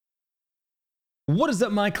What is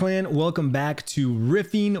up, my clan? Welcome back to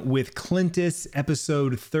Riffing with Clintus,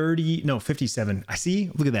 episode 57. I see.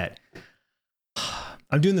 Look at that.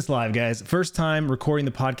 I'm doing this live, guys. First time recording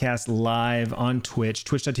the podcast live on Twitch,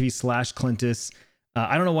 twitch.tv/Clintus.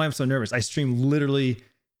 I don't know why I'm so nervous. I stream literally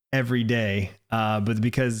every day, but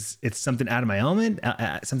because it's something out of my element,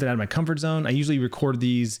 something out of my comfort zone, I usually record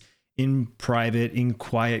these in private, in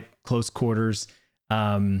quiet, close quarters.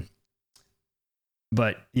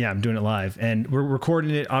 But yeah, I'm doing it live, and we're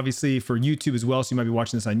recording it obviously for YouTube as well. So you might be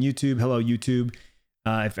watching this on YouTube. Hello, YouTube.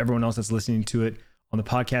 If everyone else that's listening to it on the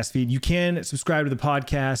podcast feed, you can subscribe to the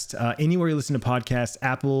podcast anywhere you listen to podcasts: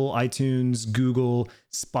 Apple, iTunes, Google,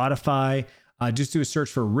 Spotify. Just do a search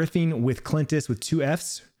for Riffing with Clintus with two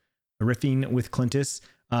F's, Riffing with Clintus.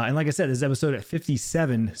 And like I said, this is episode at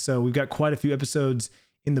 57. So we've got quite a few episodes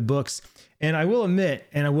in the books. And I will admit,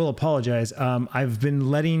 and I will apologize, I've been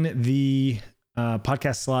letting the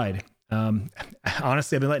podcast slide.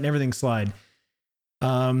 Honestly, I've been letting everything slide.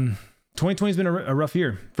 2020 has been a rough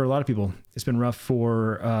year for a lot of people. It's been rough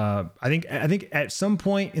for, I think at some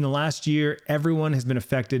point in the last year, everyone has been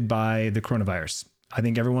affected by the coronavirus. I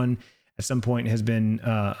think everyone at some point has been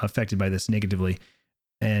affected by this negatively.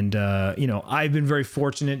 And, I've been very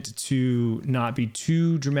fortunate to not be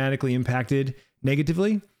too dramatically impacted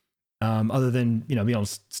negatively. Other than, being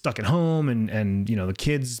stuck at home and, the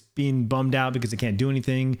kids being bummed out because they can't do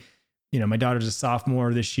anything. My daughter's a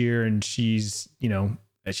sophomore this year, and she's in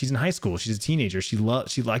high school. She's a teenager. She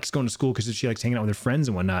likes going to school because she likes hanging out with her friends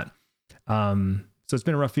and whatnot. So it's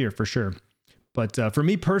been a rough year for sure. But for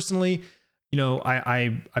me personally,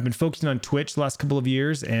 I've been focusing on Twitch the last couple of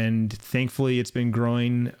years, and thankfully it's been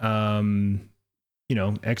growing,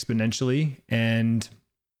 exponentially, and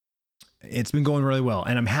it's been going really well,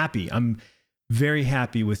 and I'm happy. I'm very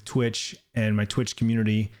happy with Twitch and my Twitch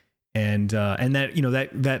community, and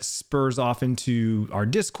that spurs off into our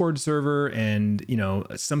Discord server, and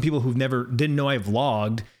some people who've didn't know I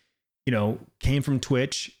vlogged, came from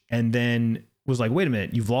Twitch and then was like, wait a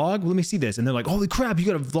minute, you vlog? Well, let me see this, and they're like, holy crap, you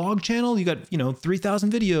got a vlog channel? You got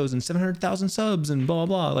 3,000 videos and 700,000 subs and blah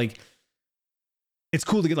blah blah. Like, it's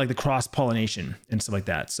cool to get like the cross pollination and stuff like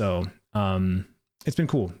that. So it's been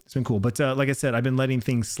cool. But like I said, I've been letting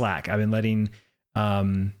things slack. I've been letting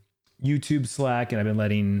YouTube slack, and I've been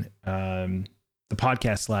letting the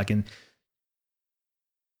podcast slack. And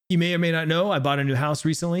you may or may not know, I bought a new house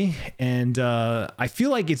recently, and I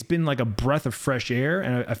feel like it's been like a breath of fresh air.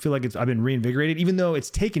 And I feel like I've been reinvigorated, even though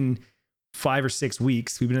it's taken 5 or 6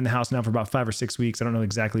 weeks. We've been in the house now for about 5 or 6 weeks. I don't know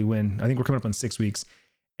exactly when. I think we're coming up on 6 weeks.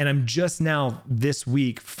 And I'm just now this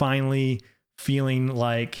week finally feeling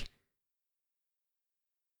like,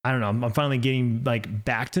 I don't know, I'm finally getting like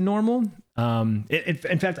back to normal.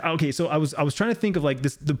 In fact, okay, so I was trying to think of like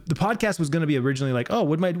this. The podcast was going to be originally like, oh,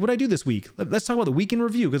 what I do this week? Let's talk about the week in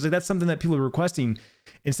review, because like, that's something that people are requesting.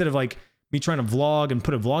 Instead of like me trying to vlog and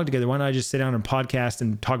put a vlog together, why not I just sit down and podcast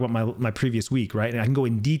and talk about my previous week, right? And I can go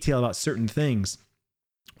in detail about certain things.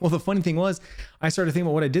 Well, the funny thing was, I started thinking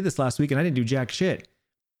about what I did this last week, and I didn't do jack shit.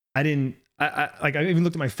 I even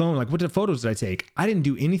looked at my phone, like, what photos did I take? I didn't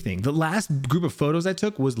do anything. The last group of photos I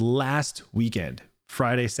took was last weekend,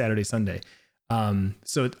 Friday, Saturday, Sunday.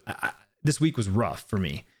 So this week was rough for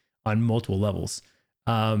me on multiple levels.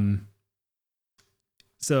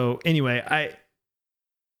 So anyway,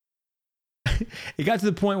 it got to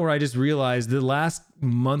the point where I just realized the last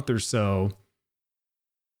month or so,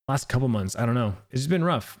 last couple months, I don't know, it's just been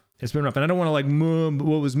rough. It's been rough. And I don't want to like,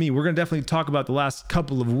 what was me? We're going to definitely talk about the last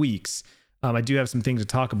couple of weeks. I do have some things to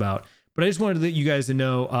talk about, but I just wanted you guys to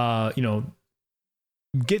know,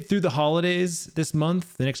 get through the holidays this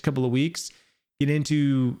month, the next couple of weeks, get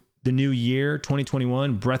into the new year,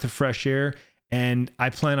 2021, breath of fresh air. And I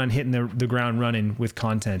plan on hitting the ground running with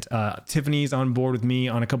content. Tiffany's on board with me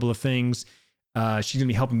on a couple of things. She's gonna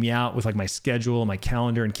be helping me out with like my schedule, my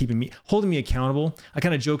calendar, and holding me accountable. I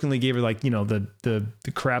kind of jokingly gave her like, the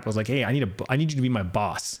crap. I was like, hey, I need you to be my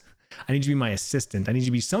boss. I need you to be my assistant. I need you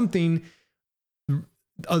to be something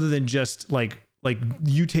other than just like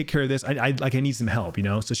you take care of this. I need some help,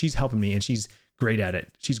 So she's helping me, and she's great at it.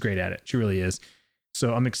 She really is.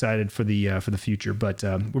 So I'm excited for the future. But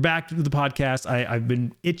we're back to the podcast. I've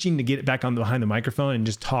been itching to get back behind the microphone and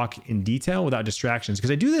just talk in detail without distractions,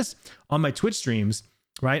 because I do this on my Twitch streams,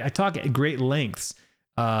 right? I talk at great lengths,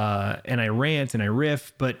 and I rant and I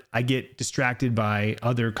riff, but I get distracted by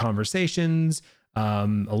other conversations,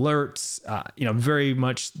 alerts, very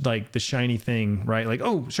much like the shiny thing, right? Like,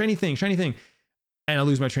 oh, shiny thing. And I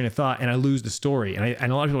lose my train of thought, and I lose the story. And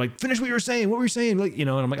a lot of people are like, finish what you were saying. Like, and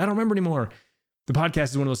I'm like, I don't remember anymore. The podcast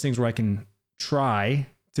is one of those things where I can try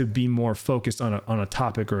to be more focused on a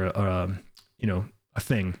topic or a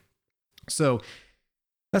thing. So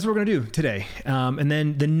that's what we're going to do today. And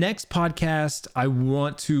then the next podcast, I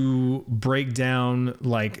want to break down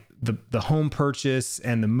like the home purchase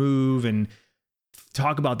and the move and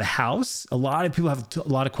talk about the house. A lot of people have a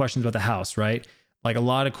lot of questions about the house, right? Like a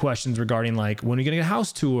lot of questions regarding like, when are you going to get a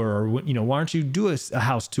house tour, or why don't you do a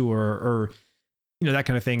house tour, or that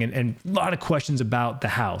kind of thing. And a lot of questions about the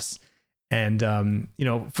house. And,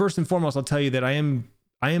 first and foremost, I'll tell you that I am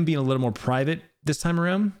being a little more private this time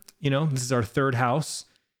around. This is our third house,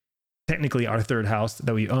 technically our third house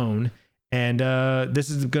that we own. And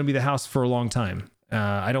this is going to be the house for a long time.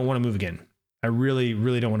 I don't want to move again. I really,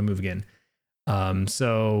 really don't want to move again.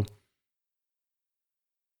 So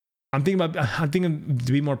I'm thinking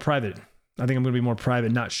to be more private. I think I'm going to be more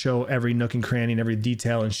private, not show every nook and cranny and every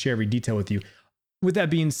detail and share every detail with you. With that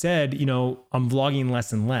being said, I'm vlogging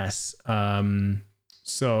less and less.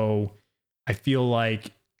 So I feel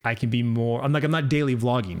like I can be more, I'm not daily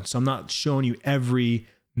vlogging. So I'm not showing you every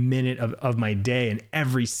minute of my day and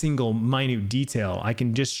every single minute detail. I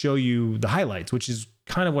can just show you the highlights, which is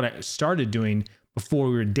kind of what I started doing before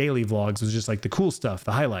we were daily vlogs, was just like the cool stuff,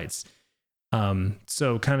 the highlights.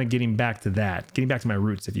 So kind of getting back to my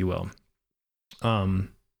roots, if you will. So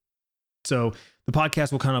the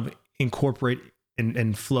podcast will kind of incorporate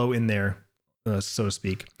and flow in there, so to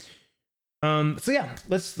speak. So yeah,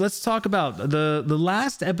 let's talk about the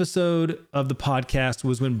last episode of the podcast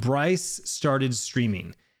was when Bryce started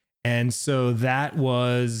streaming. And so that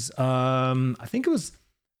was, I think it was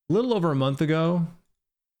a little over a month ago.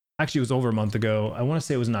 Actually, it was over a month ago. I want to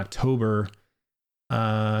say it was in October,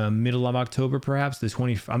 middle of October, perhaps for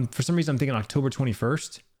some reason I'm thinking October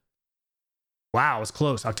 21st. Wow, it's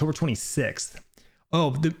close. October 26th.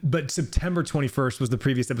 Oh, but September 21st was the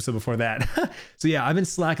previous episode before that. So yeah, I've been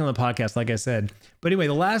slacking on the podcast, like I said. But anyway,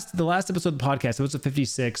 the last episode of the podcast, episode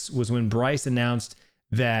 56, was when Bryce announced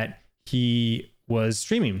that he was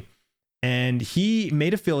streaming, and he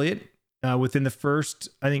made affiliate within the first,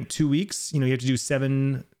 I think, 2 weeks. You have to do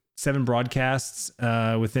seven broadcasts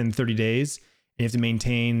within 30 days. And you have to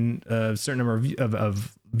maintain a certain number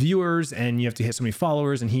of viewers, and you have to hit so many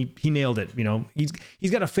followers, and he nailed it.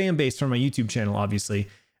 He's got a fan base from my YouTube channel. Obviously,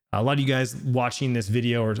 a lot of you guys watching this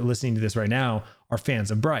video or listening to this right now are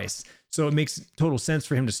fans of Bryce, so it makes total sense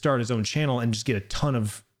for him to start his own channel and just get a ton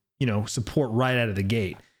of support right out of the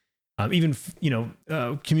gate. Even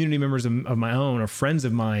community members of my own or friends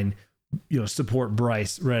of mine support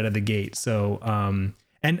Bryce right out of the gate. So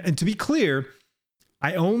and to be clear,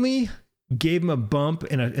 I only gave him a bump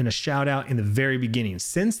and a shout out in the very beginning.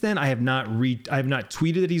 Since then, I have not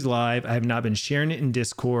tweeted that he's live. I have not been sharing it in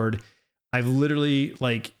Discord. I've literally,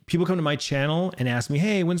 like, people come to my channel and ask me,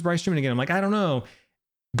 "Hey, when's Bryce streaming again?" I'm like, "I don't know."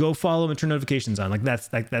 Go follow him and turn notifications on.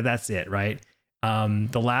 That's it, right?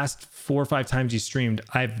 The last 4 or 5 times he streamed,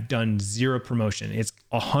 I've done zero promotion. It's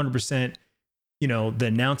 100%, the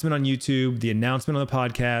announcement on YouTube, the announcement on the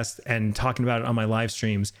podcast, and talking about it on my live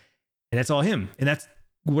streams. And that's all him. And that's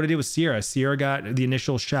what I did with Sierra. Sierra got the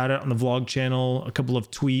initial shout out on the vlog channel, a couple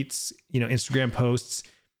of tweets, Instagram posts,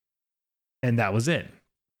 and that was it.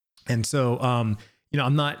 And so, I'm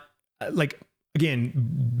not again,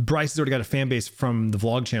 Bryce has already got a fan base from the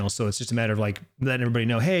vlog channel. So it's just a matter of like letting everybody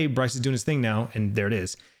know, hey, Bryce is doing his thing now. And there it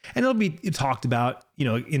is. And it'll be talked about,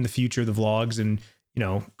 in the future, the vlogs, and,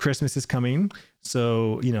 Christmas is coming.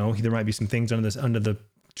 So, there might be some things under the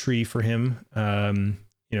tree for him,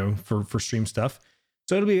 for stream stuff.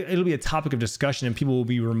 So it'll be a topic of discussion, and people will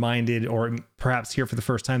be reminded, or perhaps hear for the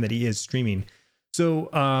first time, that he is streaming. So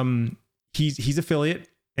he's affiliate,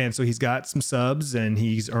 and so he's got some subs and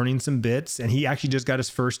he's earning some bits, and he actually just got his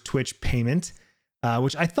first Twitch payment,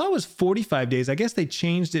 which I thought was 45 days. I guess they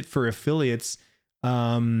changed it for affiliates.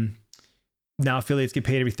 Now affiliates get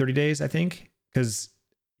paid every 30 days, I think, because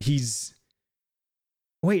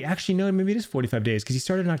actually no, maybe it is 45 days because he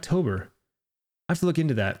started in October. I have to look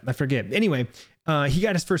into that. I forget. Anyway, he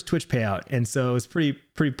got his first Twitch payout, and so it's pretty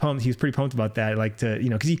pumped. He was pretty pumped about that. Like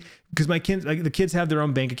because my kids, the kids have their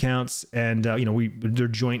own bank accounts, and they're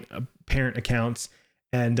joint parent accounts,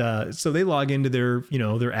 and so they log into their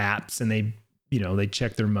their apps, and they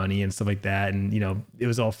check their money and stuff like that. And it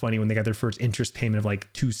was all funny when they got their first interest payment of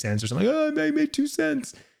like 2 cents or something. Like, oh, I made 2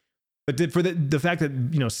 cents. But for the fact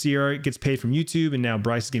that Sierra gets paid from YouTube, and now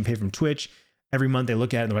Bryce is getting paid from Twitch. Every month they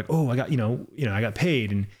look at it and they're like, oh, I got, I got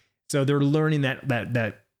paid. And so they're learning that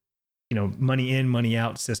money in, money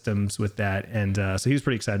out systems with that. And so he was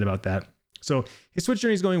pretty excited about that. So his Twitch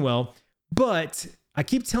journey is going well, but I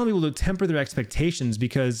keep telling people to temper their expectations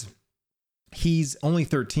because he's only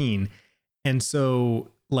 13. And so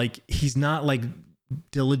he's not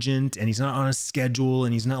diligent, and he's not on a schedule,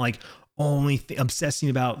 and he's not only obsessing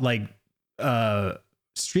about like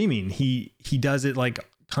streaming. He does it like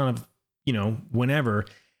kind of, you know, whenever.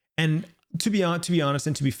 And to be honest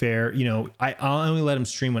and to be fair, you know, I'll only let him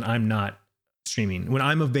stream when I'm not streaming, when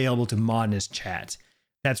I'm available to mod in his chat.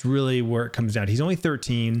 That's really where it comes down. He's only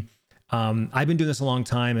 13. I've been doing this a long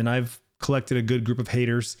time, and I've collected a good group of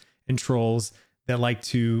haters and trolls that like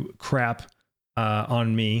to crap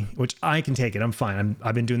on me, which I can take it. I'm fine.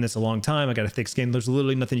 I've been doing this a long time. I got a thick skin. There's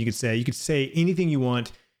literally nothing you could say. You could say anything you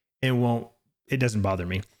want, and it doesn't bother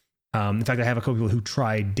me. In fact, I have a couple people who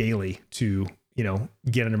try daily to, you know,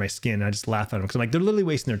 get under my skin. And I just laugh at them because I'm like, they're literally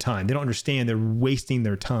wasting their time. They don't understand. They're wasting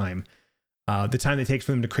their time. The time it takes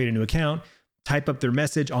for them to create a new account, type up their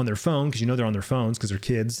message on their phone, because you know they're on their phones because they're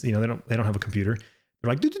kids. You know, they don't have a computer.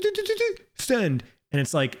 They're like, send, and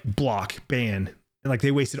it's like block, ban, and like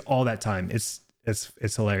they wasted all that time. It's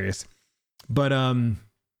hilarious. But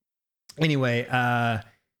anyway, I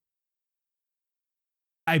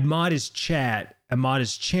mod his chat, I mod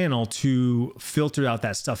his channel to filter out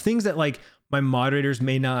that stuff. Things that like my moderators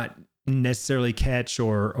may not necessarily catch,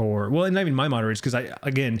 or well, not even my moderators, because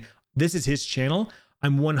this is his channel.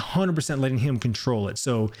 I'm 100% letting him control it.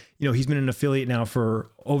 So, you know, he's been an affiliate now for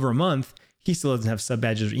over a month. He still doesn't have sub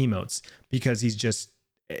badges or emotes because he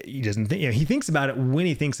doesn't think, you know, he thinks about it when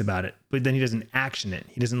he thinks about it, but then he doesn't action it.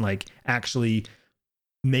 He doesn't like actually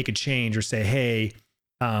make a change or say, hey,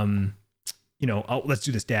 you know, oh, let's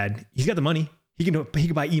do this, Dad. He's got the money. He can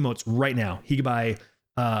buy emotes right now. He can buy, you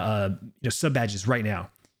know, sub badges right now.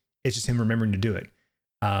 It's just him remembering to do it.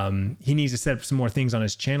 He needs to set up some more things on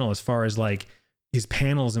his channel as far as like his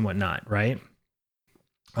panels and whatnot, right?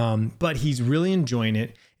 But he's really enjoying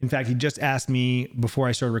it. In fact, he just asked me before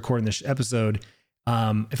I started recording this episode if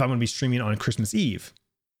I'm going to be streaming on Christmas Eve,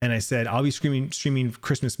 and I said I'll be streaming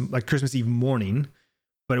Christmas Eve morning,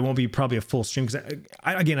 but it won't be probably a full stream because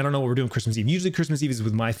I don't know what we're doing Christmas Eve. Usually Christmas Eve is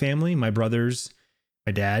with my family, my brothers,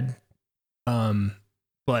 my dad,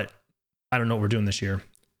 but I don't know what we're doing this year.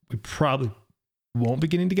 We probably won't be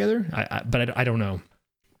getting together, but I don't know.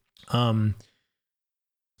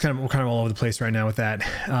 We're kind of all over the place right now with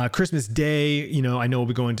that. Christmas Day, you know, I know we'll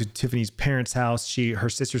be going to Tiffany's parents' house. Her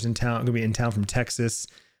sister's in town, gonna be in town from Texas.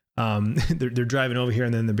 They're driving over here,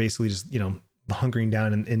 and then they're basically just, you know, hunkering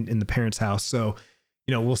down in the parents' house. So,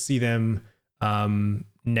 you know, we'll see them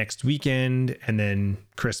next weekend, and then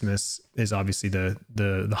Christmas is obviously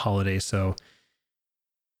the holiday. So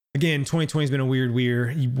again, 2020 has been a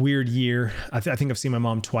weird year. I think I've seen my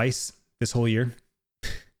mom twice this whole year.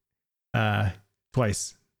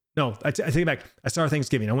 Twice. No, I take it back. I saw her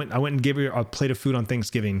Thanksgiving. I went and gave her a plate of food on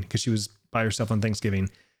Thanksgiving because she was by herself on Thanksgiving.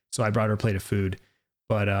 So I brought her a plate of food.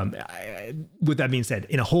 But with that being said,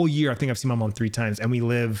 in a whole year, I think I've seen my mom 3 times, and we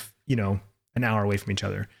live, you know, an hour away from each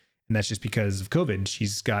other. And that's just because of COVID.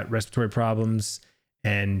 She's got respiratory problems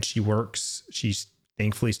and she works. She's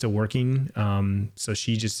thankfully still working. So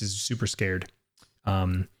she just is super scared.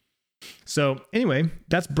 So anyway,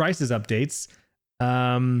 that's Bryce's updates.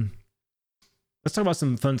 Let's talk about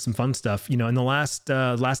some fun stuff. You know, in the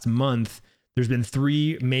last month, there's been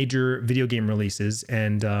 3 major video game releases,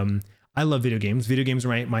 and I love video games. Video games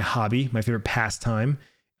are my hobby, my favorite pastime.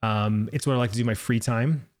 It's what I like to do in my free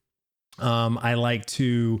time. I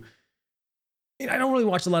don't really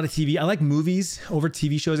watch a lot of TV. I like movies over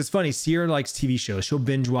TV shows. It's funny. Sierra likes TV shows. She'll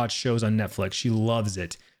binge watch shows on Netflix. She loves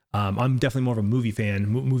it. I'm definitely more of a movie fan,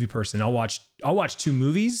 movie person. I'll watch 2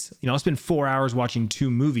 movies. You know, I'll spend 4 hours watching 2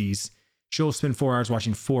 movies. She'll spend 4 hours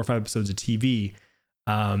watching 4 or 5 episodes of TV.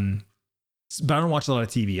 But I don't watch a lot of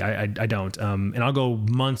TV. I don't. And I'll go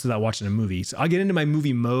months without watching a movie. So I'll get into my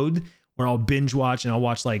movie mode where I'll binge watch, and I'll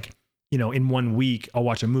watch, like, you know, in 1 week, I'll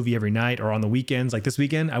watch a movie every night, or on the weekends. Like this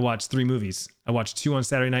weekend, I watched 3 movies. I watched 2 on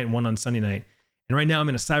Saturday night and 1 on Sunday night. And right now I'm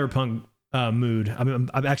in a cyberpunk mood.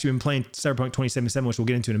 I've actually been playing Cyberpunk 2077, which we'll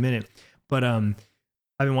get into in a minute. But I've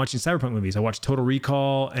been watching cyberpunk movies. I watched Total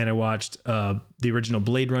Recall, and I watched the original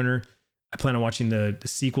Blade Runner. I plan on watching the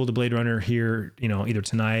sequel to Blade Runner here, you know, either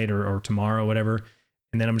tonight or tomorrow, whatever.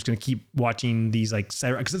 And then I'm just going to keep watching these, like,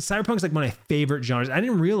 because cyberpunk is like one of my favorite genres. I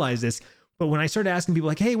didn't realize this, but when I started asking people,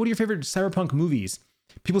 like, hey, what are your favorite cyberpunk movies?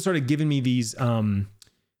 People started giving me these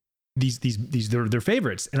their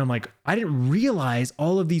favorites. And I'm like, I didn't realize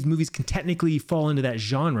all of these movies can technically fall into that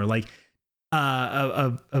genre. Like,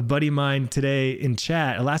 a buddy of mine today in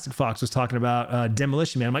chat, Elastic Fox, was talking about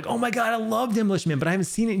Demolition Man. I'm like, oh my God, I love Demolition Man, but I haven't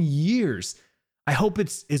seen it in years. I hope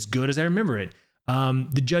it's as good as I remember it.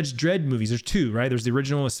 The Judge Dredd movies, there's 2, right? There's the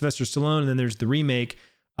original with Sylvester Stallone, and then there's the remake,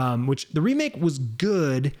 which the remake was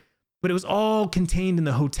good, but it was all contained in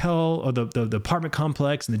the hotel or the apartment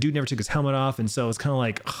complex, and the dude never took his helmet off. And so it's kind of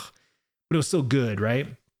like, ugh, but it was still good, right?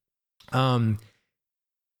 Um,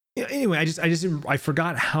 anyway, I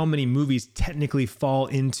forgot how many movies technically fall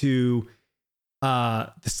into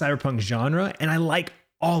the cyberpunk genre, and I like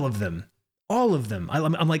all of them. All of them.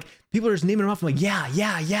 I'm like, people are just naming them off. I'm like,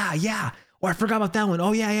 yeah. Or I forgot about that one.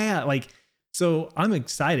 Oh yeah. Like, so I'm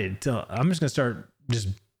excited I'm just gonna start just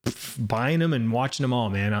buying them and watching them all,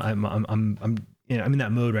 man. I'm in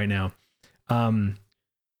that mode right now.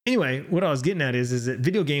 Anyway, what I was getting at is that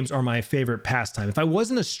video games are my favorite pastime. If I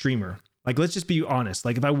wasn't a streamer, like, let's just be honest,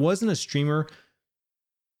 like if I wasn't a streamer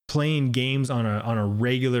playing games on a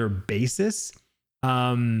regular basis,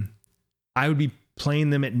 I would be playing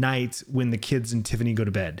them at night when the kids and Tiffany go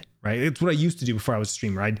to bed, right? It's what I used to do before I was a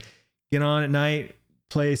streamer. I'd get on at night,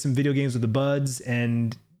 play some video games with the buds,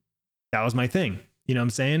 and that was my thing. You know what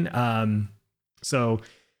I'm saying? So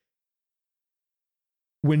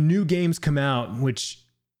when new games come out, which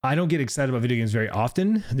I don't get excited about video games very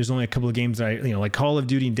often. There's only a couple of games that like Call of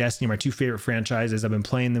Duty and Destiny are my two favorite franchises. I've been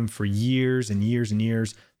playing them for years and years and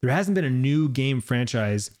years. There hasn't been a new game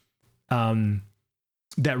franchise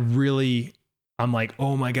that really, I'm like,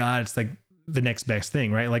 oh my God, it's like the next best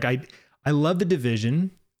thing, right? Like I love The Division.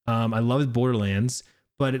 I love Borderlands,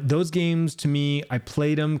 but those games, to me, I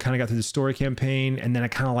played them, kind of got through the story campaign, and then I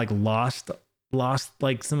kind of like lost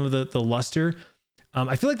like some of the luster.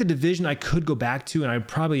 I feel like The Division I could go back to and I'd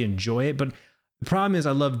probably enjoy it, but the problem is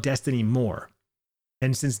I love Destiny more.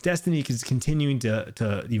 And since Destiny is continuing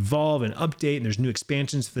to evolve and update, and there's new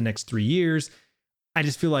expansions for the next 3 years, I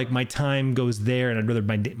just feel like my time goes there, and I'd rather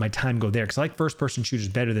my time go there, because I like first-person shooters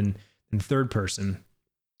better than third person.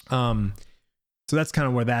 So that's kind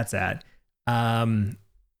of where that's at.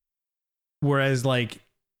 Whereas like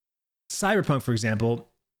Cyberpunk, for example,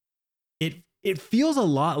 it feels a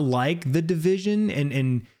lot like The Division,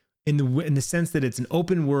 and in the sense that it's an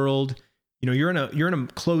open world. You're in a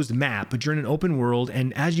closed map, but you're in an open world,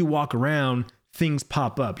 and as you walk around, things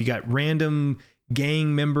pop up. You got random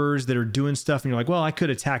gang members that are doing stuff, and you're like, well, I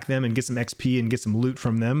could attack them and get some XP and get some loot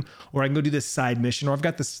from them, or I can go do this side mission, or I've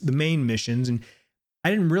got the main missions. And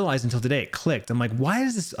I didn't realize until today it clicked. I'm like, why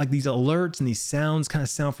does this, like, these alerts and these sounds kind of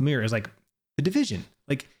sound familiar? It's like The Division.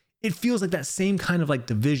 Like, it feels like that same kind of like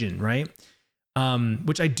Division, right?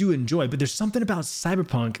 Which I do enjoy, but there's something about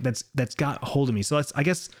Cyberpunk that's got a hold of me. So I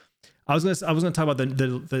guess I was gonna talk about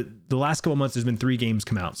the last couple of months. There's been 3 games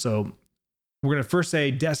come out. So we're gonna first say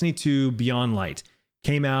Destiny 2 Beyond Light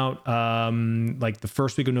came out like the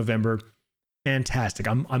first week of November. Fantastic.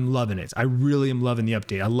 I'm loving it. I really am loving the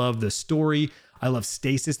update. I love the story. I love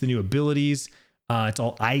Stasis, the new abilities. It's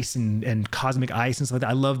all ice and cosmic ice and stuff like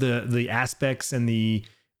that. I love the aspects and the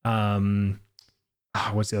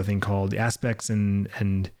what's the other thing called? The aspects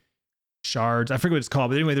and shards. I forget what it's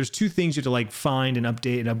called, but anyway, there's 2 things you have to like find and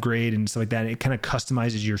update and upgrade and stuff like that. And it kind of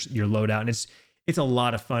customizes your loadout, and it's a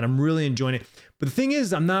lot of fun. I'm really enjoying it. But the thing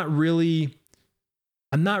is, I'm not really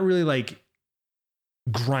like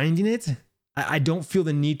grinding it. I don't feel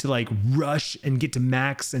the need to like rush and get to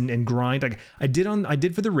max and grind. Like I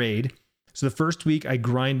did for the raid. So the first week I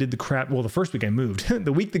grinded the crap. Well, the first week I moved.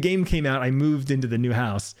 The week the game came out, I moved into the new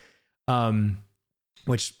house.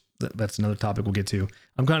 Which that's another topic we'll get to.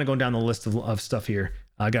 I'm kind of going down the list of stuff here.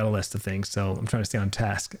 I got a list of things, so I'm trying to stay on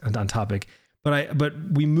topic. But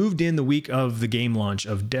we moved in the week of the game launch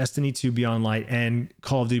of Destiny 2 Beyond Light and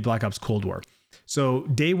Call of Duty Black Ops Cold War. So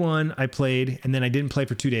day 1 I played, and then I didn't play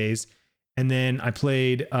for 2 days, and then I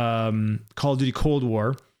played Call of Duty Cold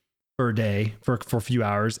War for a day for a few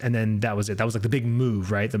hours, and then that was it. That was like the big move,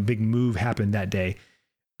 right? The big move happened that day,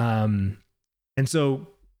 and so.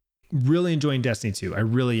 Really enjoying Destiny 2. I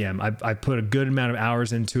really am. I put a good amount of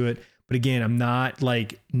hours into it, but again, I'm not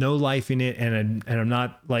like no life in it, and I'm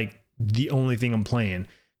not like the only thing I'm playing,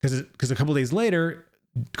 because a couple days later,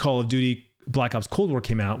 Call of Duty Black Ops Cold War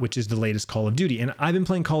came out, which is the latest Call of Duty, and I've been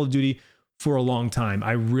playing Call of Duty for a long time.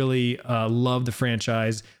 I really love the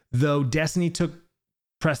franchise, though Destiny took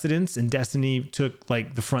precedence and Destiny took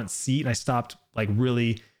like the front seat, and I stopped like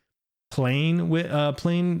really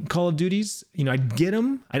playing Call of Duties. I'd get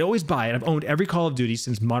them. I'd always buy it. I've owned every Call of Duty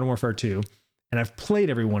since Modern Warfare 2, and I've played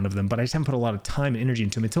every one of them, but I just haven't put a lot of time and energy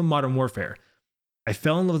into them until Modern Warfare. I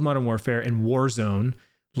fell in love with Modern Warfare and Warzone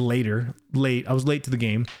late. I was late to the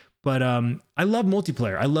game, but I love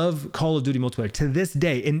multiplayer. I love Call of Duty multiplayer to this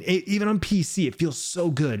day, and even on PC, it feels so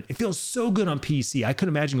good. It feels so good on PC. I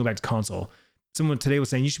couldn't imagine going back to console. Someone today was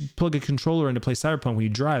saying you should plug a controller in to play Cyberpunk when you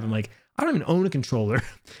drive. I'm like, I don't even own a controller.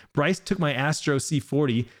 Bryce took my Astro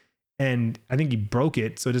C40 and I think he broke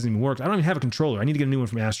it, so it doesn't even work. I don't even have a controller. I need to get a new one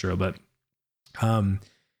from Astro. But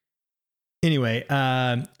anyway,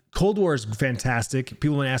 Cold War is fantastic.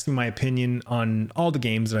 People want to ask me my opinion on all the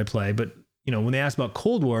games that I play, but when they asked about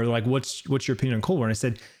Cold War, they're like, what's your opinion on Cold War? And I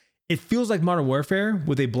said, it feels like Modern Warfare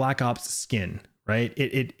with a Black Ops skin, right?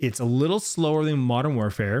 It's a little slower than Modern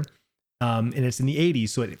Warfare, and it's in the 80s,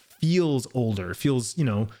 so it feels older. It feels,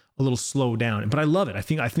 a little slowed down, but I love it. I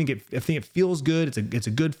think it feels good. It's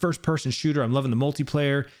a good first person shooter. I'm loving the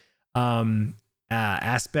multiplayer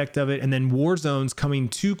aspect of it. And then Warzone's coming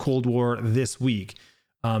to Cold War this week.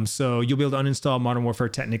 So you'll be able to uninstall Modern Warfare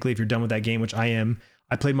technically if you're done with that game, which I am.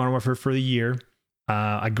 I played Modern Warfare for the year.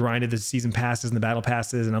 I grinded the season passes and the battle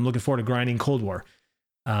passes, and I'm looking forward to grinding Cold War.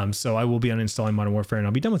 So I will be uninstalling Modern Warfare, and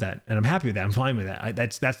I'll be done with that. And I'm happy with that. I'm fine with that.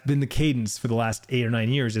 That's been the cadence for the last 8 or 9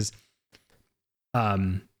 years is,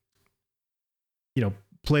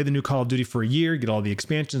 play the new Call of Duty for a year, get all the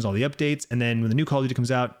expansions, all the updates. And then when the new Call of Duty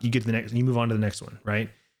comes out, you get to the next, and you move on to the next one.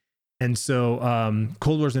 Right. And so,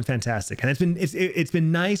 Cold War's been fantastic, and it's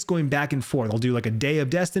been nice going back and forth. I'll do like a day of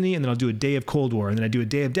Destiny, and then I'll do a day of Cold War, and then I do a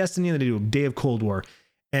day of Destiny, and then I do a day of Cold War.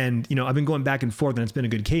 And, I've been going back and forth, and it's been a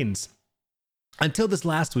good cadence until this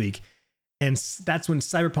last week. And that's when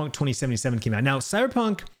Cyberpunk 2077 came out. Now,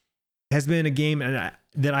 Cyberpunk has been a game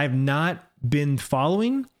that I've not been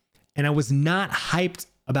following, and I was not hyped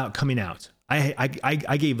about coming out.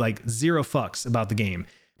 I gave like zero fucks about the game.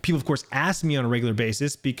 People, of course, ask me on a regular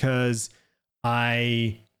basis because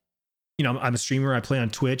I'm a streamer. I play on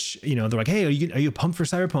Twitch. They're like, "Hey, are you pumped for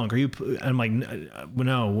Cyberpunk? Are you?" I'm like,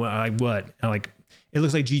 "No, what?" I'm like, "It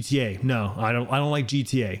looks like GTA." No, I don't like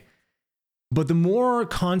GTA. But the more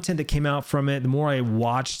content that came out from it, the more I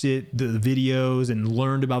watched it, the videos, and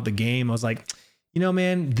learned about the game, I was like,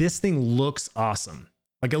 man, this thing looks awesome.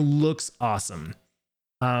 Like, it looks awesome.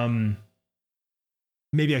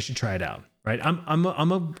 Maybe I should try it out. Right. I'm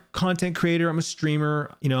a content creator. I'm a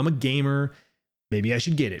streamer. I'm a gamer. Maybe I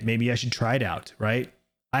should get it. Maybe I should try it out. Right.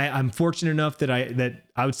 I'm fortunate enough that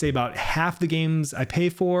I would say about half the games I pay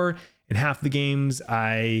for and half the games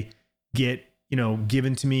I get,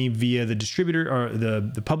 given to me via the distributor or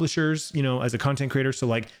the publishers, as a content creator. So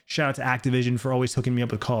like, shout out to Activision for always hooking me up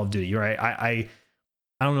with Call of Duty. Right. I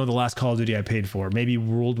don't know the last Call of Duty I paid for. Maybe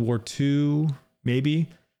World War II. Maybe.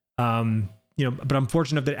 But I'm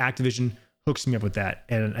fortunate enough that Activision hooks me up with that,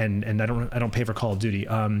 and I don't pay for Call of Duty.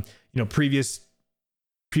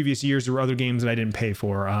 Previous years there were other games that I didn't pay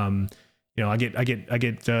for. I'm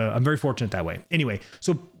very fortunate that way. Anyway,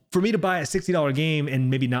 so for me to buy a $60 game and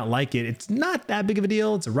maybe not like it, it's not that big of a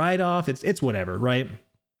deal. It's a write-off. It's whatever, right?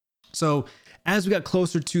 So as we got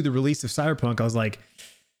closer to the release of Cyberpunk, I was like,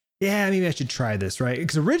 yeah, maybe I should try this, right?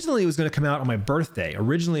 Because originally it was going to come out on my birthday.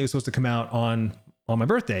 Originally it was supposed to come out on my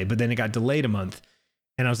birthday, but then it got delayed a month.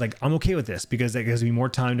 And I was like, I'm okay with this because that gives me more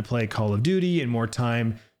time to play Call of Duty and more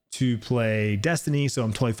time to play Destiny. So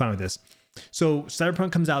I'm totally fine with this. So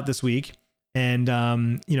Cyberpunk comes out this week, and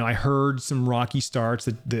I heard some rocky starts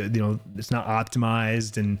that it's not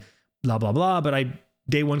optimized and blah blah blah. But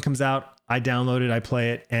day one comes out, I download it, I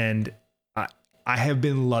play it, and I have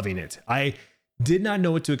been loving it. I did not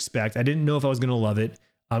know what to expect. I didn't know if I was going to love it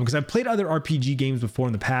because I've played other RPG games before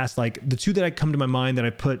in the past. Like the two that I come to my mind that I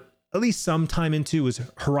put at least some time into was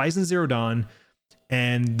Horizon Zero Dawn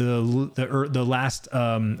and the last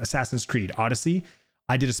Assassin's Creed Odyssey.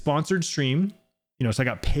 I did a sponsored stream, so I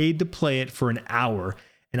got paid to play it for an hour,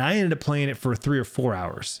 and I ended up playing it for 3 or 4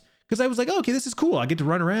 hours because I was like, oh, okay, this is cool. I get to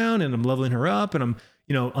run around and I'm leveling her up, and I'm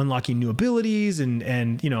unlocking new abilities, and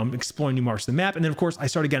I'm exploring new marks of the map. And then of course I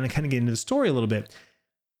started getting into the story a little bit.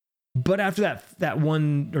 But after that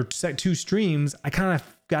one or two streams, I kind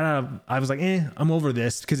of got out of, I was like, I'm over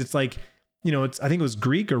this because it's like, I think it was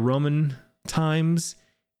Greek or Roman times,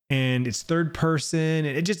 and it's third person,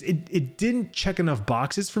 and it didn't check enough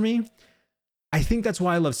boxes for me. I think that's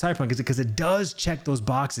why I love Cyberpunk, is because it does check those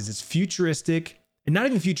boxes. It's futuristic, and not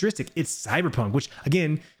even futuristic. It's cyberpunk, which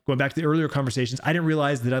again, going back to the earlier conversations, I didn't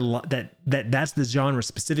realize that that's the genre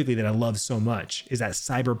specifically that I love so much, is that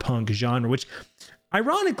cyberpunk genre, which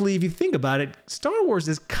ironically, if you think about it, Star Wars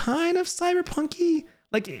is kind of cyberpunky,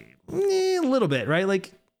 like a little bit, right?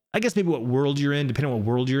 Like, I guess maybe what world you're in, depending on what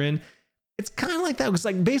world you're in, it's kind of like that. It's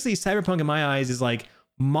like basically cyberpunk in my eyes is like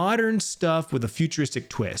modern stuff with a futuristic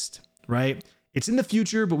twist, right? It's in the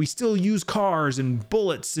future, but we still use cars and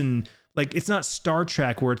bullets, and like, it's not Star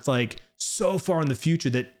Trek where it's like so far in the future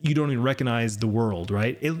that you don't even recognize the world,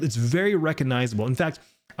 right? It's very recognizable. In fact,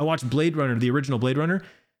 I watched Blade Runner, the original Blade Runner.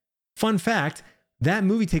 Fun fact, that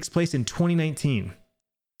movie takes place in 2019.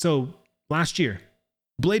 So last year,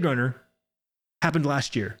 Blade Runner happened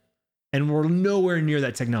last year, and we're nowhere near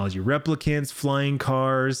that technology. Replicants, flying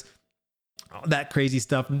cars, all that crazy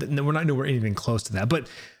stuff. We're not nowhere anything close to that. But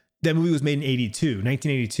that movie was made in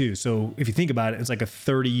 1982. So if you think about it, it's like a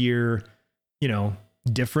 30-year,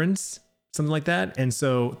 difference. something like that. And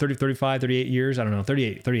so 30, 35, 38 years, I don't know,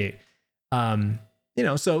 38.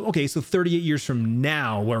 So, okay, so 38 years from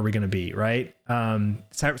now, where are we going to be, right?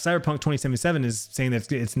 Cyberpunk 2077 is saying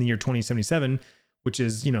that it's in the year 2077, which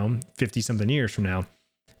is, 50 something years from now.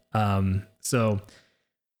 So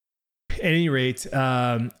at any rate,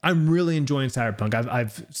 I'm really enjoying Cyberpunk.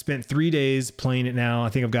 I've spent 3 days playing it now. I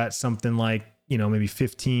think I've got something like, maybe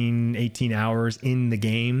 15, 18 hours in the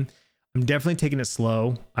game. I'm definitely taking it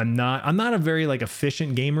slow. I'm not a very like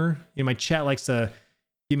efficient gamer. My chat likes to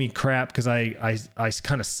give me crap because I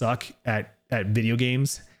kind of suck at video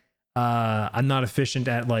games. I'm not efficient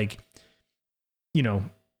at like,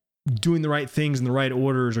 doing the right things in the right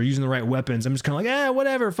orders or using the right weapons. I'm just kind of like,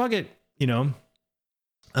 whatever, fuck it,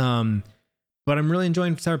 But I'm really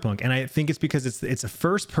enjoying Cyberpunk, and I think it's because it's a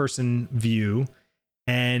first person view,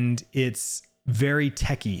 and it's very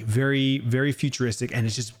techy, very, very futuristic, and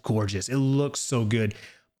it's just gorgeous. It looks so good.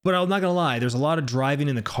 But I'm not gonna lie, there's a lot of driving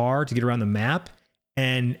in the car to get around the map,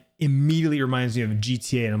 and immediately reminds me of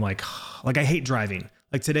GTA. And I'm like I hate driving.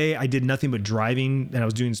 Like today, I did nothing but driving, and I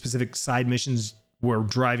was doing specific side missions where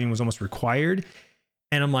driving was almost required.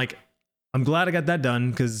 And I'm like, I'm glad I got that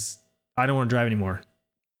done because I don't want to drive anymore.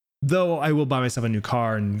 Though I will buy myself a new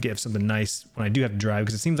car and get something nice when I do have to drive,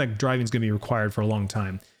 because it seems like driving is going to be required for a long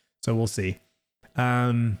time. So we'll see.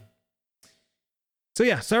 So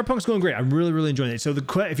yeah, Cyberpunk's going great. I'm really, really enjoying it. So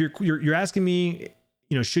if you're asking me,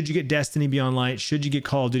 should you get Destiny Beyond Light? Should you get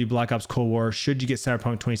Call of Duty Black Ops Cold War? Should you get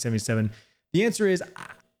Cyberpunk 2077? The answer is,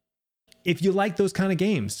 if you like those kind of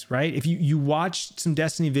games, right? If you watch some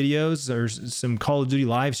Destiny videos or some Call of Duty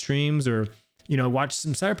live streams, or watch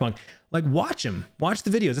some Cyberpunk, like watch them, watch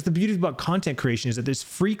the videos. That's the beauty about content creation, is that there's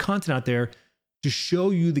free content out there to show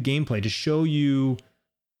you the gameplay, to show you,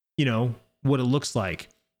 what it looks like.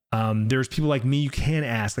 There's people like me, you can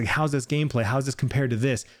ask, like, how's this gameplay? How's this compared to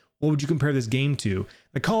this? What would you compare this game to?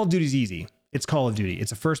 Like, Call of Duty is easy. It's Call of Duty.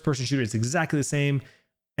 It's a first person shooter. It's exactly the same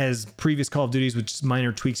as previous Call of Duties with just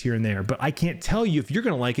minor tweaks here and there. But I can't tell you if you're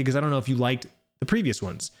going to like it, because I don't know if you liked the previous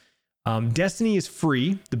ones. Destiny is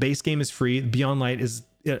free. The base game is free. Beyond Light is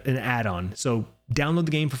an add-on. So download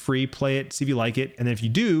the game for free, play it, see if you like it. And then if you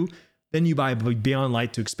do, then you buy Beyond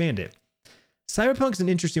Light to expand it. Cyberpunk's an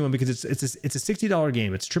interesting one because it's a $60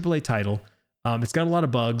 game. It's a AAA title. It's got a lot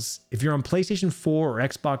of bugs. If you're on PlayStation 4 or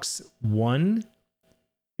Xbox One,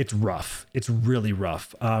 it's rough. It's really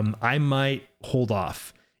rough. I might hold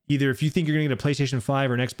off. Either if you think you're going to get a PlayStation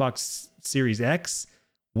 5 or an Xbox Series X,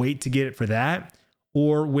 wait to get it for that,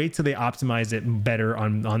 or wait till they optimize it better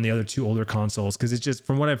on the other two older consoles, because it's just,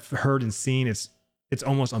 from what I've heard and seen, it's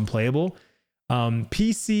almost unplayable.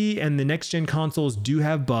 PC and the next gen consoles do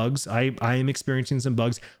have bugs. I am experiencing some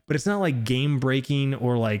bugs, but it's not like game breaking,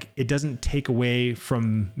 or like it doesn't take away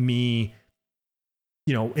from me,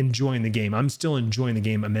 enjoying the game. I'm still enjoying the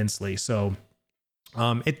game immensely. So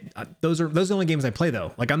those are the only games I play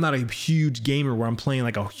though. Like, I'm not a huge gamer where I'm playing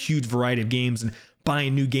like a huge variety of games and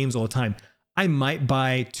buying new games all the time. I might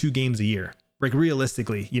buy 2 games a year. Like,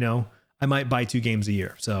 realistically, I might buy 2 games a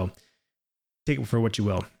year. So take it for what you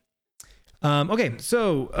will. Okay,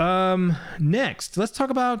 so next, let's talk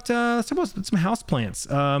about some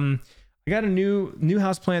houseplants. I got a new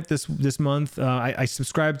house plant this month. I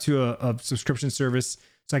subscribed to a subscription service,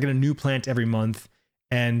 so I get a new plant every month.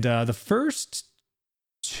 And the first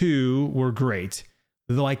 2 were great,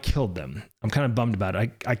 though I killed them. I'm kind of bummed about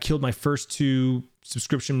it. I killed my first 2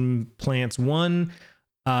 subscription plants. One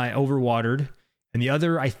I overwatered, and the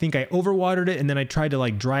other, I think I overwatered it, and then I tried to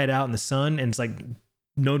like dry it out in the sun, and it's like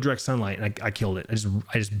no direct sunlight, and I killed it. I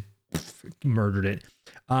just murdered it.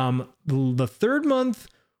 The third month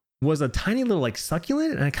was a tiny little like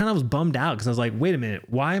succulent, and I kind of was bummed out because I was like, wait a minute,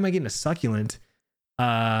 why am I getting a succulent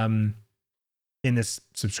in this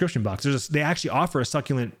subscription box? They actually offer a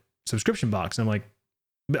succulent subscription box. And I'm like,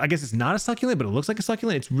 I guess it's not a succulent, but it looks like a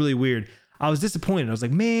succulent. It's really weird. I was disappointed. I was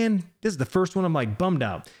like, man, this is the first one. I'm like bummed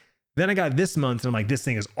out. Then I got this month, and I'm like, this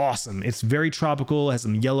thing is awesome. It's very tropical. It has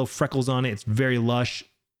some yellow freckles on it. It's very lush.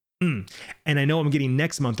 And I know I'm getting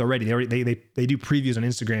next month already. They do previews on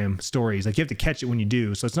Instagram stories. Like, you have to catch it when you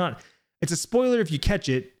do. So it's a spoiler if you catch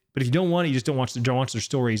it, but if you don't want it, you just don't watch their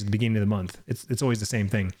stories at the beginning of the month. It's always the same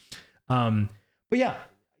thing. But yeah,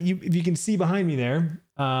 if you can see behind me there,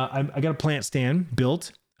 I got a plant stand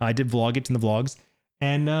built. I did vlog it in the vlogs.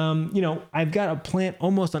 And, I've got a plant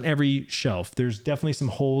almost on every shelf. There's definitely some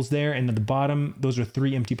holes there. And at the bottom, those are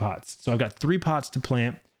 3 empty pots. So I've got 3 pots to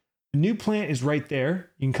plant. The new plant is right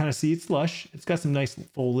there. You can kind of see it's lush. It's got some nice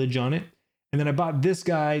foliage on it. And then I bought this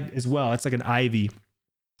guy as well. It's like an ivy.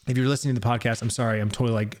 If you're listening to the podcast, I'm sorry. I'm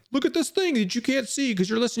totally like, look at this thing that you can't see because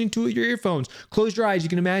you're listening to it with your earphones. Close your eyes. You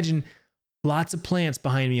can imagine lots of plants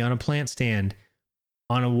behind me on a plant stand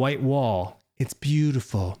on a white wall. It's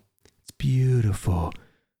beautiful. It's beautiful.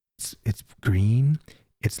 It's green.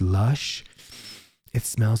 It's lush. It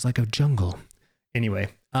smells like a jungle. Anyway,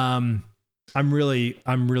 I'm really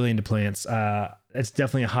into plants. It's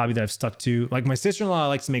definitely a hobby that I've stuck to. Like my sister-in-law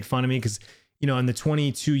likes to make fun of me because, you know, in the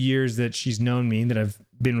 22 years that she's known me, that I've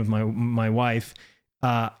been with my wife,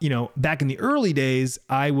 you know, back in the early days,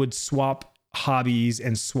 I would swap hobbies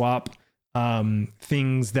and swap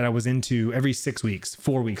things that I was into every 6 weeks,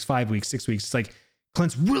 4 weeks, 5 weeks, 6 weeks. It's like,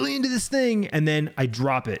 Clint's really into this thing, and then I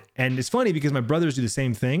drop it. And it's funny because my brothers do the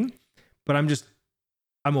same thing, but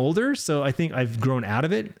I'm older, so I think I've grown out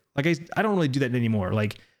of it. Like I don't really do that anymore.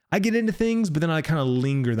 Like I get into things, but then I kind of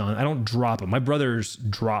linger on. I don't drop them. My brothers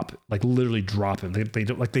drop, like literally drop them. They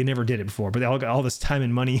don't, like they never did it before, but they all got all this time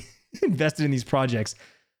and money invested in these projects.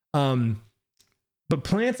 But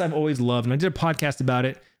plants I've always loved, and I did a podcast about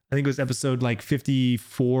it. I think it was episode like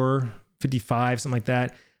 54, 55, something like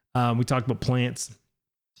that. We talked about plants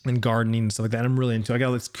and gardening and stuff like that. I'm really into it. I got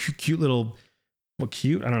this cute little, well,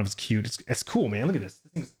 cute? I don't know if it's cute. It's cool, man. Look at this.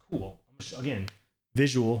 This thing's cool. Again,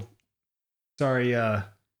 visual. Sorry,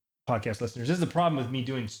 podcast listeners. This is the problem with me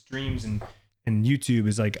doing streams and YouTube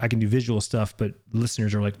is like I can do visual stuff, but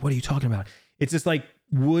listeners are like, what are you talking about? It's just like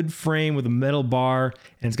wood frame with a metal bar,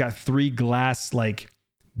 and it's got 3 glass like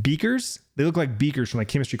beakers. They look like beakers from my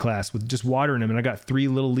chemistry class with just water in them, and I got 3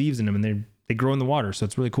 little leaves in them, and they grow in the water, so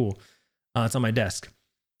it's really cool. It's on my desk.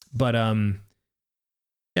 But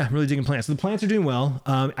yeah, really digging plants. So the plants are doing well.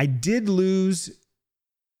 I did lose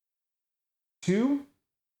 2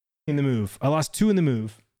 in the move. I lost 2 in the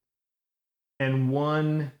move, and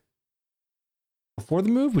 1 before the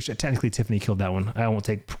move, which technically Tiffany killed that one. I won't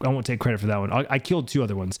take credit for that one. I killed 2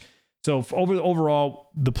 other ones. So overall,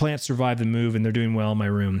 the plants survived the move, and they're doing well in my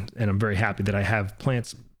room. And I'm very happy that I have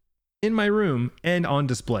plants in my room and on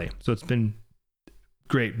display. So it's been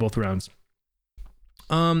great both rounds.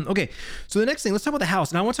 Okay, so the next thing, let's talk about the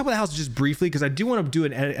house. And I want to talk about the house just briefly because I do want to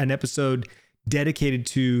do an episode dedicated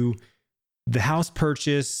to the house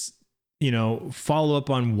purchase, you know, follow up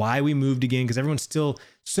on why we moved again, because everyone's still,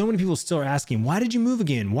 so many people still are asking, why did you move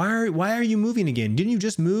again? Why are you moving again? Didn't you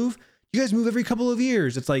just move? You guys move every couple of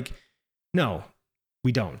years. It's like, no,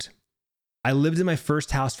 we don't. I lived in my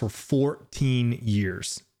first house for 14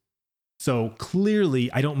 years. So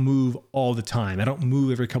clearly I don't move all the time. I don't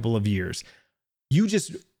move every couple of years. You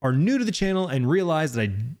just are new to the channel and realize that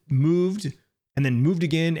I moved and then moved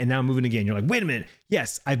again and now I'm moving again. You're like, wait a minute.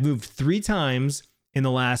 Yes, I've moved 3 times in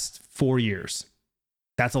the last 4 years.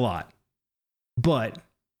 That's a lot. But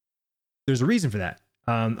there's a reason for that.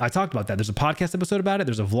 I talked about that. There's a podcast episode about it.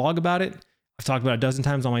 There's a vlog about it. I've talked about it a dozen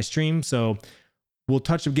times on my stream. So we'll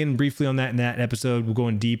touch again briefly on that in that episode. We'll go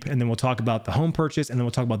in deep, and then we'll talk about the home purchase, and then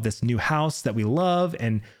we'll talk about this new house that we love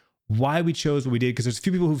and why we chose what we did. Because there's a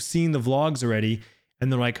few people who've seen the vlogs already,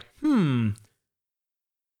 and they're like,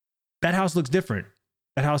 that house looks different.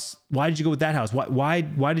 That house, why did you go with that house? Why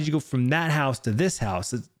did you go from that house to this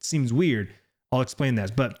house? It seems weird. I'll explain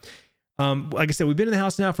that. But like I said, we've been in the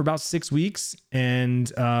house now for about 6 weeks, and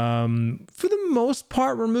for the most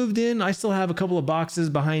part, we're moved in. I still have a couple of boxes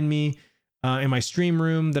behind me in my stream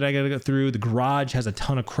room that I got to go through. The garage has a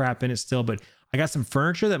ton of crap in it still, but I got some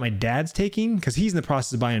furniture that my dad's taking because he's in the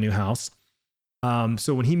process of buying a new house.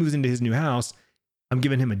 So when he moves into his new house, I'm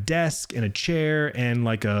giving him a desk and a chair and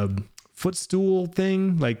like a footstool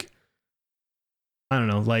thing, like, I don't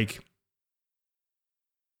know, like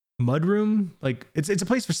mudroom. Like it's a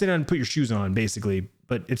place for sitting down and put your shoes on, basically.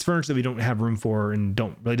 But it's furniture that we don't have room for and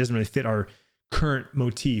doesn't really fit our current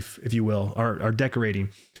motif, if you will, our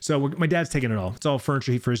decorating. So my dad's taking it all. It's all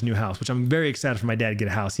furniture for his new house, which I'm very excited for my dad to get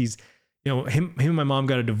a house. He's, you know, him and my mom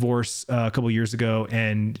got a divorce a couple of years ago,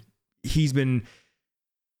 and he's been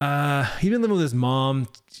living with his mom.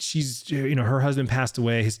 She's, you know, her husband passed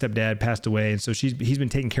away, his stepdad passed away, and so he's been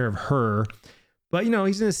taking care of her. But you know,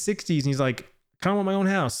 he's in his 60s, and he's like, kind of want my own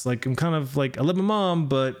house. Like I'm kind of like, I love my mom,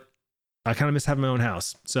 but I kind of miss having my own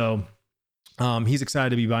house. So he's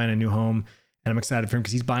excited to be buying a new home, and I'm excited for him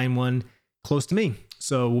because he's buying one close to me.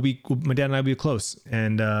 So my dad and I will be close,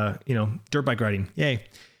 and you know, dirt bike riding, yay.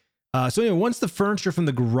 So anyway, once the furniture from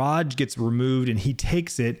the garage gets removed and he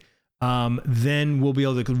takes it, then we'll be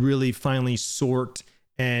able to really finally sort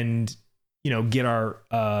and, you know, get our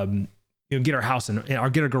house or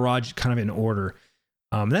get our garage kind of in order.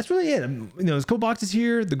 And that's really it. You know, there's a couple boxes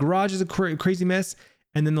here. The garage is a crazy mess.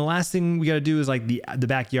 And then the last thing we got to do is like the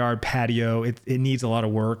backyard patio. It needs a lot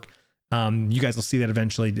of work. You guys will see that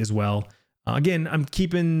eventually as well. Again, I'm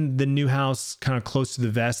keeping the new house kind of close to the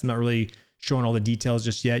vest. I'm not really showing all the details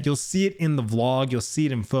just yet. You'll see it in the vlog. You'll see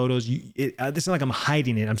it in photos. It's not like I'm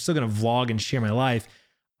hiding it. I'm still going to vlog and share my life.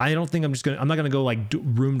 I don't think I'm not going to go like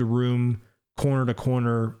room to room, corner to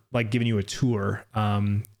corner, like giving you a tour.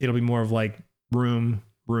 It'll be more of like room,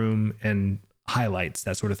 and highlights,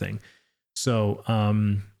 that sort of thing. So,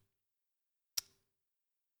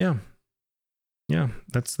 yeah,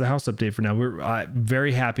 that's the house update for now. We're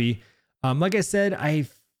very happy. Like I said, I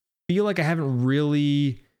feel like I haven't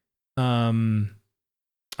really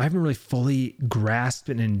fully grasped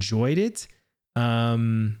and enjoyed it.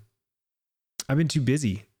 I've been too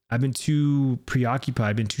busy. I've been too preoccupied.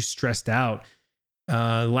 I've been too stressed out.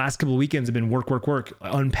 The last couple of weekends have been work,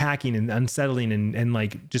 unpacking and unsettling and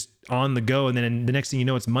like just on the go. And then the next thing you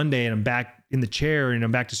know, it's Monday and I'm back in the chair and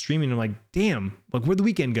I'm back to streaming. And I'm like, damn, like where'd the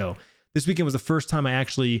weekend go? This weekend was the first time I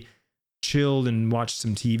actually chilled and watched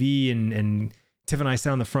some TV, and Tiff and I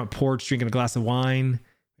sat on the front porch drinking a glass of wine.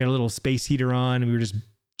 We had a little space heater on and we were just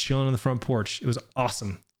chilling on the front porch. It was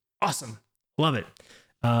awesome. Love it.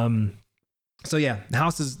 So yeah, the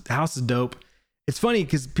house is dope. It's funny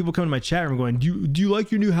because people come to my chat room going, do you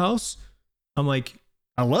like your new house? I'm like,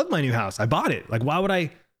 I love my new house. I bought it. Like, why would I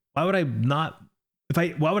buy it if I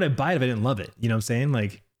didn't love it? You know what I'm saying?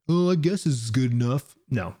 Like, oh, I guess this is good enough.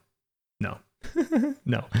 No. No.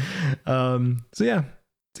 So yeah.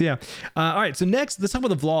 All right. So next, let's talk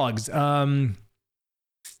about the vlogs.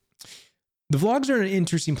 The vlogs are in an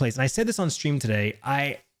interesting place. And I said this on stream today.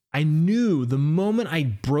 I knew the moment I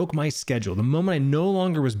broke my schedule, the moment I no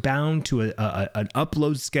longer was bound to an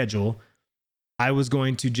upload schedule, I was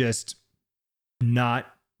going to just not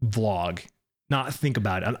vlog, not think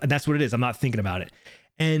about it. That's what it is. I'm not thinking about it.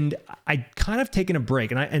 And I kind of taken a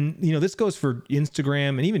break. And you know, this goes for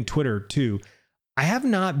Instagram and even Twitter too. I've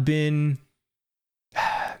not been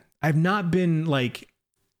like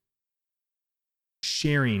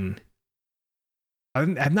sharing.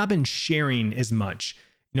 I've not been sharing as much.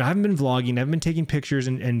 You know, I haven't been vlogging. I haven't been taking pictures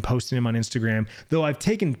and posting them on Instagram, though I've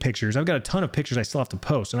taken pictures. I've got a ton of pictures I still have to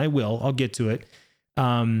post, and I'll get to it.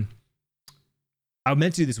 I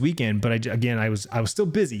meant to do this weekend, but I was still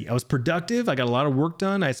busy. I was productive. I got a lot of work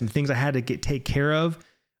done. I had some things I had to take care of.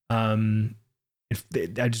 I've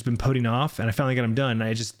just been putting off, and I finally got them done.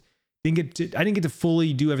 I just didn't get to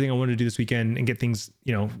fully do everything I wanted to do this weekend and get things,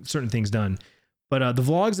 you know, certain things done. But the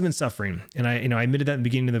vlogs have been suffering, and I admitted that in the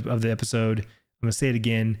beginning of the episode. I'm gonna say it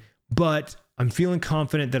again, but I'm feeling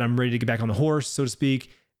confident that I'm ready to get back on the horse, so to speak,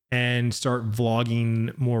 and start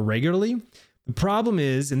vlogging more regularly. The problem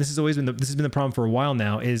is, and this has been the problem for a while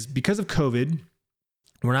now, is because of COVID,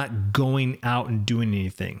 we're not going out and doing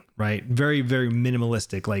anything, right? Very, very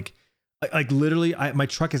minimalistic. Like literally, my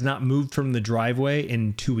truck has not moved from the driveway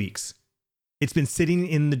in 2 weeks. It's been sitting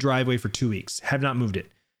in the driveway for 2 weeks. Have not moved it.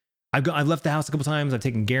 I've left the house a couple times. I've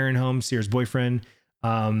taken Garen home, Sierra's boyfriend,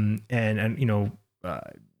 and I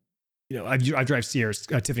drive Sierra's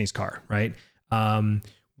Tiffany's car, right?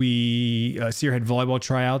 Sierra had volleyball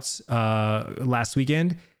tryouts last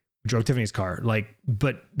weekend. We drove Tiffany's car,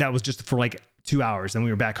 but that was just for like 2 hours. Then we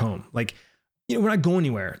were back home. Like, you know, we're not going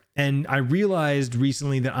anywhere. And I realized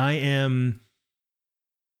recently that I'm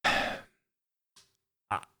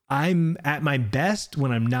at my best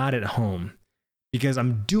when I'm not at home, because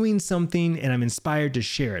I'm doing something and I'm inspired to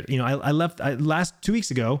share it. You know, last 2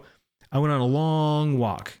 weeks ago, I went on a long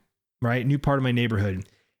walk, right? New part of my neighborhood.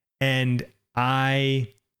 And I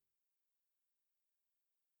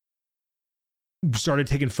started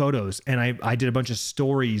taking photos, and I did a bunch of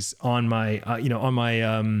stories on my,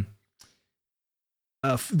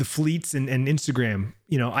 the fleets and Instagram.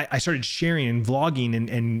 You know, I started sharing and vlogging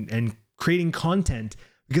and creating content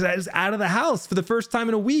because I was out of the house for the first time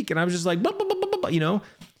in a week. And I was just like, blah, blah, blah, blah, blah, you know,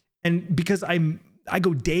 and because I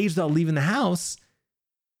go days without leaving the house.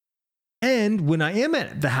 And when I am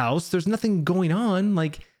at the house, there's nothing going on.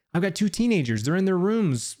 Like, I've got 2 teenagers. They're in their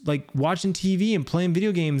rooms, like watching TV and playing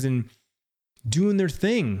video games and doing their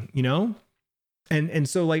thing, you know? And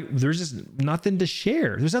so like, there's just nothing to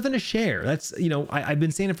share. There's nothing to share. That's, you know, I've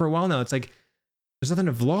been saying it for a while now. It's like, there's nothing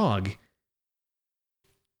to vlog.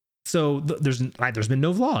 So there's been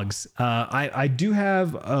no vlogs. I do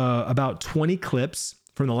have about 20 clips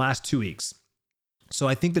from the last 2 weeks. So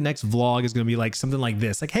I think the next vlog is going to be like something like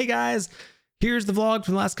this. Like, hey guys, here's the vlog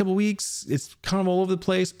from the last couple of weeks. It's kind of all over the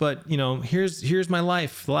place, but you know, here's my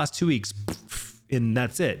life the last 2 weeks, and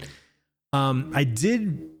that's it. I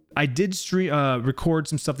did record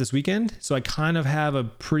some stuff this weekend, so I kind of have a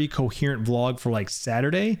pretty coherent vlog for like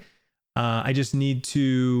Saturday. I just need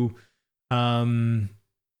to put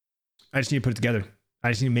it together.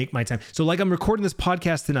 I just need to make my time. So like, I'm recording this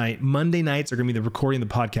podcast tonight. Monday nights are going to be the recording of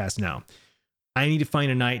the podcast now. I need to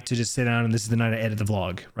find a night to just sit down and this is the night I edit the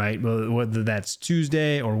vlog, right? Whether that's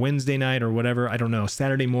Tuesday or Wednesday night or whatever, I don't know,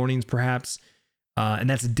 Saturday mornings perhaps. And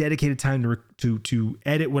that's a dedicated time to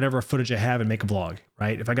edit whatever footage I have and make a vlog,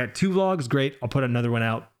 right? If I got 2 vlogs, great. I'll put another one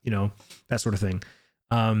out, that sort of thing.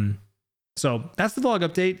 So that's the vlog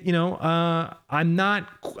update.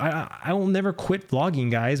 I will never quit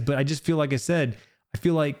vlogging, guys, but I just feel like I said, I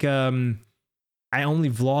feel like, I only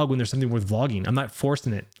vlog when there's something worth vlogging. I'm not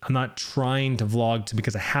forcing it. I'm not trying to vlog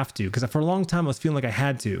because I have to, because for a long time I was feeling like I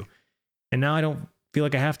had to. And now I don't feel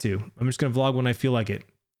like I have to. I'm just going to vlog when I feel like it.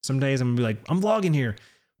 Some days I'm gonna be like, I'm vlogging here.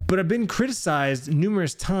 But I've been criticized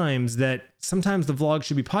numerous times that sometimes the vlog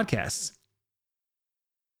should be podcasts.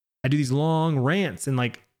 I do these long rants and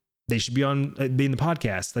like they should be on being the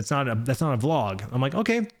podcast. That's not a vlog. I'm like,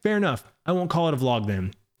 okay, fair enough. I won't call it a vlog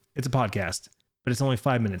then. It's a podcast, but it's only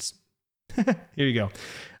 5 minutes. Here you go.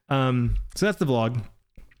 So that's the vlog.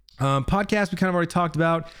 Podcast we kind of already talked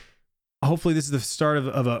about. Hopefully this is the start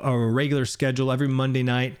of a regular schedule every Monday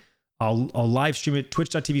night. I'll live stream it,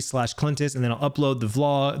 twitch.tv/Clintus, and then I'll upload the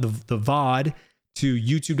VOD to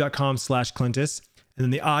youtube.com/Clintus. And then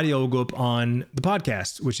the audio will go up on the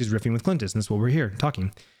podcast, which is Riffing with Clintus. And that's what we're here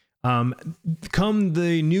talking. Come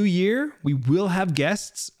the new year, we will have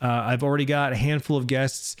guests. I've already got a handful of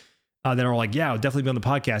guests that are like, yeah, I'll definitely be on the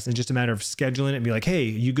podcast. And it's just a matter of scheduling it and be like, hey,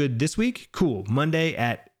 you good this week? Cool. Monday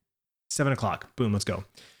at 7:00. Boom, let's go.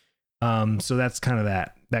 So that's kind of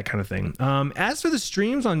that kind of thing. As for the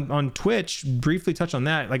streams on Twitch, briefly touch on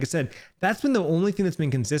that. Like I said, that's been the only thing that's been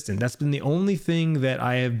consistent. That's been the only thing that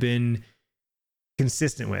I have been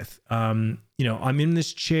consistent with. I'm in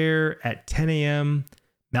this chair at 10 a.m.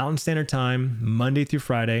 Mountain Standard Time, Monday through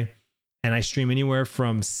Friday, and I stream anywhere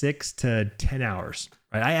from 6 to 10 hours,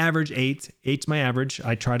 right? I average 8. 8's my average.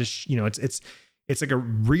 I try to, it's like a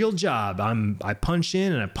real job. I punch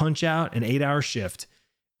in and I punch out an 8-hour shift.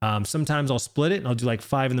 Sometimes I'll split it and I'll do like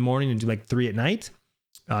 5 in the morning and do like 3 at night.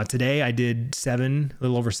 Today I did 7, a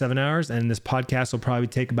little over 7 hours, and this podcast will probably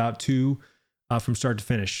take about 2 from start to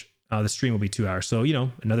finish. The stream will be 2 hours. So,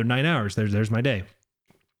 another 9 hours. There's my day.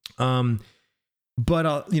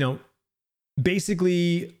 But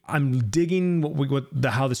basically I'm digging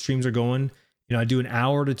how the streams are going. I do an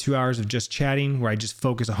hour to 2 hours of just chatting where I just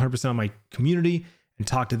focus 100% on my community and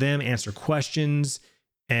talk to them, answer questions,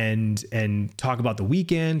 and talk about the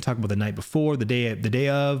weekend, talk about the night before, the day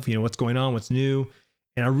of, what's going on, what's new.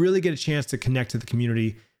 And I really get a chance to connect to the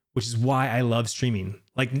community, which is why I love streaming.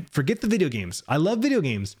 Like, forget the video games. I love video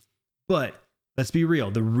games, but let's be real.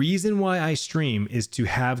 The reason why I stream is to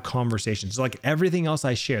have conversations. Like everything else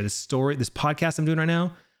I share, this podcast I'm doing right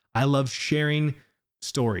now, I love sharing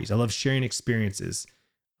stories. I love sharing experiences.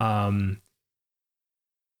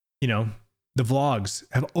 The vlogs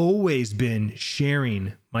have always been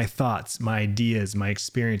sharing my thoughts, my ideas, my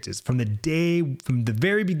experiences. From the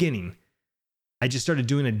very beginning, I just started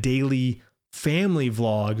doing a daily family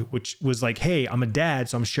vlog, which was like, hey, I'm a dad,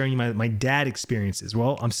 so I'm sharing my dad experiences.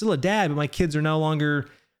 Well, I'm still a dad, but my kids are no longer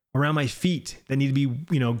around my feet. They need to be,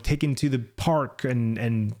 taken to the park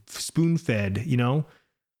and spoon fed,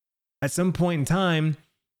 At some point in time,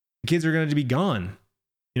 the kids are going to be gone,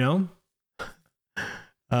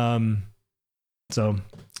 So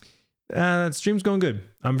stream's going good.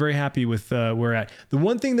 I'm very happy with where we're at. The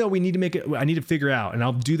one thing though I need to figure out, and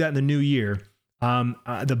I'll do that in the new year. The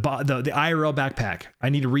IRL backpack. I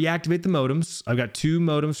need to reactivate the modems. I've got 2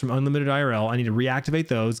 modems from Unlimited IRL. I need to reactivate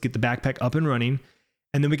those, get the backpack up and running,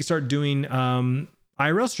 and then we can start doing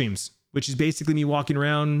IRL streams, which is basically me walking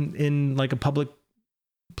around in like a public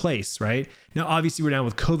place, right? Now, obviously, we're down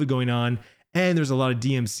with COVID going on. And there's a lot of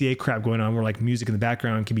DMCA crap going on where like music in the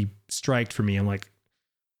background can be striked for me. I'm like,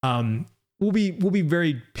 we'll be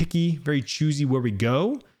very picky, very choosy where we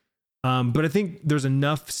go. But I think there's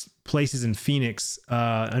enough places in Phoenix,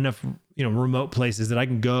 enough, remote places that I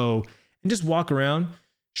can go and just walk around,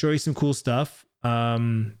 show you some cool stuff. I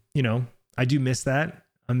do miss that.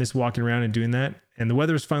 I miss walking around and doing that. And the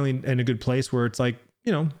weather is finally in a good place where it's like,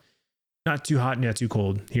 not too hot and not too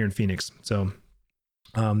cold here in Phoenix. So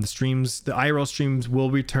the IRL streams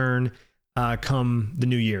will return come the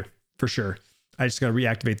new year for sure. I just got to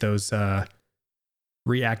reactivate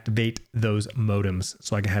those modems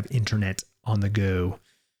so I can have internet on the go.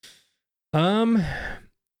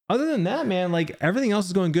 Other than that, man, like everything else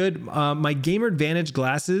is going good. My Gamer Advantage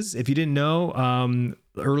glasses, if you didn't know,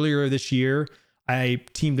 earlier this year, I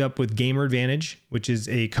teamed up with Gamer Advantage, which is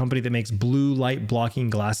a company that makes blue light blocking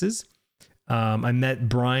glasses. I met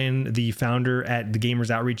Brian, the founder, at the Gamers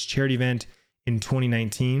Outreach charity event in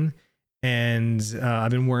 2019, and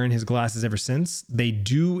I've been wearing his glasses ever since. They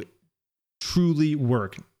do truly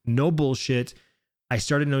work. no bullshit. I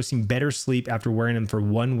started noticing better sleep after wearing them for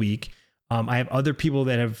 1 week. I have other people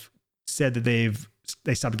that have said that they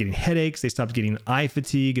stopped getting headaches, they stopped getting eye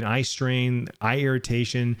fatigue and eye strain, eye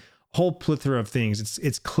irritation, whole plethora of things.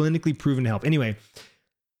 It's clinically proven to help. Anyway,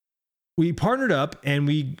 we partnered up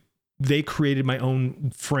and they created my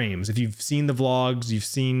own frames. If you've seen the vlogs, you've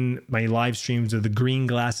seen my live streams of the green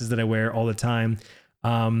glasses that I wear all the time.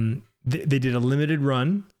 They did a limited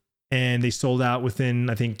run and they sold out within,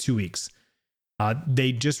 I think, 2 weeks.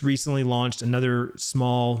 They just recently launched another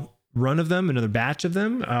small run of them, another batch of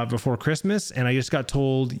them before Christmas. And I just got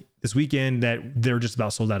told this weekend that they're just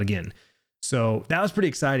about sold out again. So that was pretty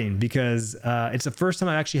exciting because it's the first time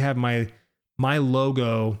I actually have my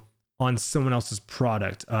logo on someone else's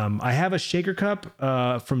product. I have a shaker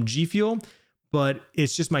cup from G Fuel, but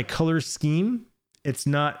it's just my color scheme. It's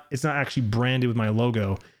not actually branded with my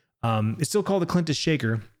logo. It's still called the Clintus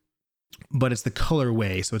shaker, but it's the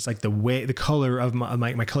colorway. So it's like the color of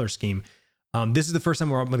my color scheme. This is the first time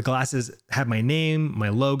where the glasses have my name, my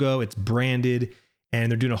logo, it's branded,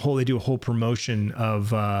 and they do a whole promotion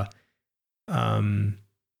of, of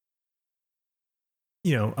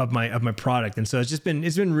my product. And so it's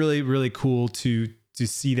been really, really cool to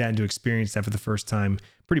see that and to experience that for the first time.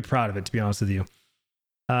 Pretty proud of it, to be honest with you.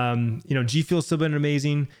 G Fuel's still been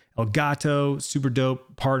amazing. Elgato, super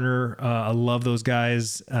dope partner. I love those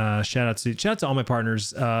guys. Shout out to all my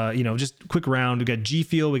partners. Just quick round. We got G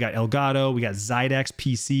Fuel, we got Elgato, we got Zydex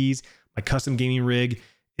PCs. My custom gaming rig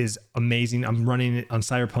is amazing. I'm running it on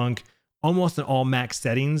Cyberpunk almost in all max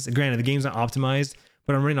settings. Granted, the game's not optimized,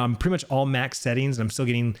 but I'm running on pretty much all max settings. And I'm still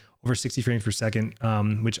getting over 60 frames per second,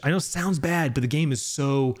 which I know sounds bad, but the game is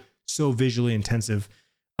so visually intensive.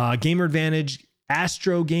 Gamer Advantage,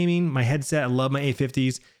 Astro Gaming, my headset. I love my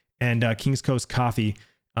A50s, and King's Coast Coffee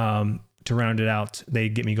to round it out. They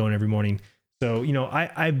get me going every morning. So,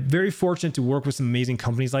 I'm very fortunate to work with some amazing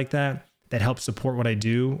companies like that help support what I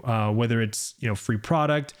do, whether it's, free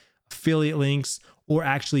product, affiliate links, or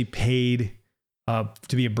actually paid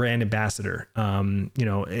to be a brand ambassador.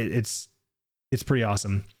 It's pretty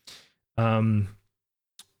awesome.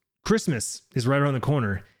 Christmas is right around the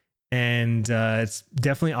corner. And it's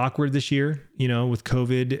definitely awkward this year, with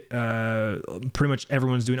COVID. Pretty much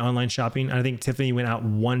everyone's doing online shopping. I think Tiffany went out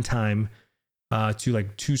one time to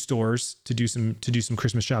like 2 stores to do some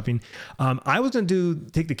Christmas shopping. I was going to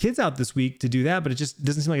take the kids out this week to do that, but it just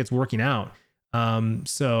doesn't seem like it's working out.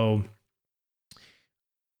 So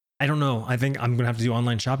I don't know. I think I'm going to have to do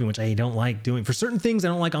online shopping, which I don't like doing. For certain things, I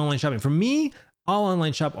don't like online shopping. For me, I'll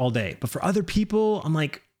online shop all day. But for other people, I'm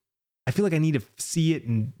like, I feel like I need to see it,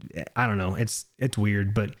 and I don't know. It's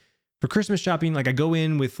weird, but for Christmas shopping, like I go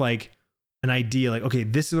in with like an idea, like, okay,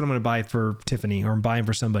 this is what I'm going to buy for Tiffany, or I'm buying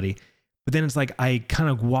for somebody. But then it's like, I kind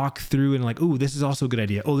of walk through and like, oh, this is also a good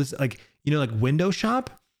idea. Oh, this like window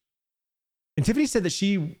shop. And Tiffany said that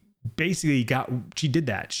she basically did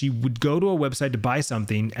that. She would go to a website to buy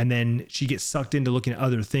something, and then she gets sucked into looking at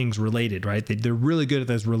other things related, right? They're really good at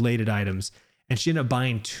those related items. And she ended up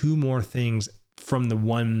buying 2 more things from the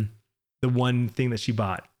one thing that she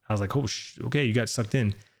bought. I was like, oh, okay, you got sucked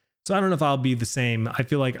in. So I don't know if I'll be the same. I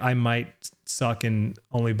feel like I might suck and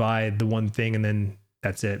only buy the one thing, and then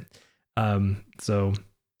that's it. So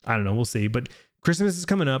I don't know. We'll see. But Christmas is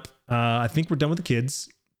coming up. I think we're done with the kids.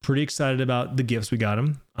 Pretty excited about the gifts we got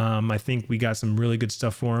them. I think we got some really good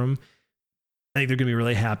stuff for them. I think they're going to be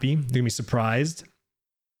really happy. They're going to be surprised.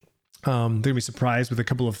 They're going to be surprised with a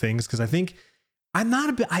couple of things, because I think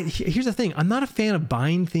here's the thing. I'm not a fan of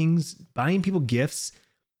buying people gifts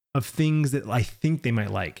of things that I think they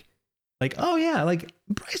might like. Like, oh yeah, like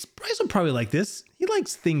Bryce will probably like this. He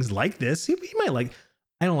likes things like this. He might like.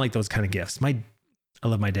 I don't like those kind of gifts. I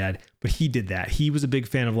love my dad, but he did that. He was a big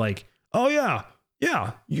fan of like, oh yeah,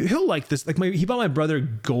 he'll like this. Like he bought my brother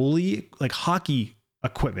goalie, like hockey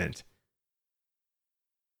equipment.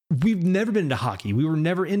 We've never been into hockey. We were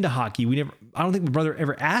never into hockey. I don't think my brother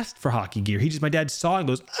ever asked for hockey gear. My dad saw it and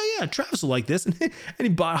goes, oh yeah, Travis will like this. And he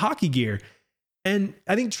bought hockey gear. And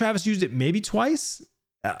I think Travis used it maybe twice.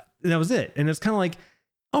 And that was it. And it's kind of like,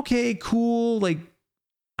 okay, cool. Like,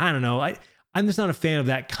 I don't know. I'm just not a fan of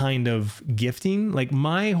that kind of gifting. Like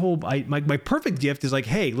my perfect gift is like,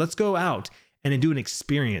 hey, let's go out and then do an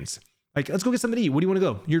experience. Like, let's go get something to eat. What do you want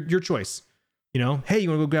to go? Your choice. Hey, you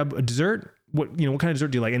want to go grab a dessert? What kind of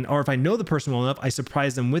dessert do you like? And or if I know the person well enough, I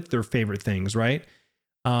surprise them with their favorite things, right?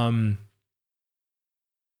 That's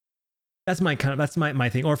my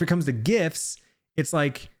thing. Or if it comes to gifts, it's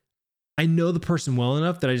like I know the person well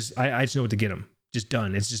enough that I just know what to get them. Just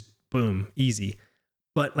done. It's just boom, easy.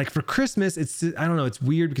 But like for Christmas, I don't know, it's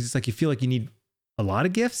weird because it's like you feel like you need a lot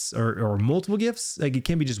of gifts or multiple gifts. Like it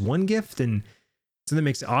can't be just one gift. And so that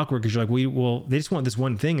makes it awkward because you're like, they just want this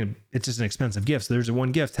one thing and it's just an expensive gift. So there's a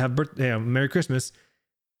one gift, have birthday, Merry Christmas.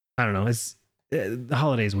 I don't know. It's the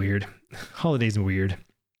holidays weird. Holidays are weird.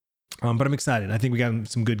 But I'm excited. I think we got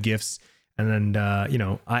some good gifts. And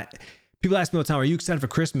then, people ask me all the time, are you excited for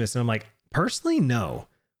Christmas? And I'm like, personally, no.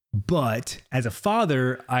 But as a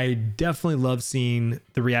father, I definitely love seeing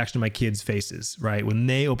the reaction of my kids' faces, right? When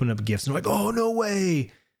they open up gifts and they're like, oh, no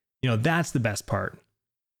way. That's the best part.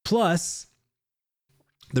 Plus,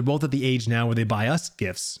 they're both at the age now where they buy us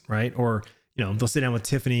gifts, right? Or, they'll sit down with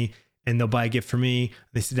Tiffany and they'll buy a gift for me.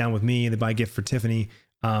 They sit down with me and they buy a gift for Tiffany.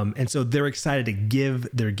 And so they're excited to give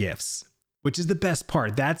their gifts, which is the best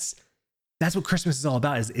part. That's what Christmas is all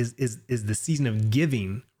about is the season of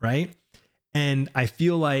giving, right? And I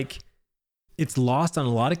feel like it's lost on a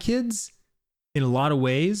lot of kids in a lot of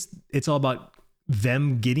ways. It's all about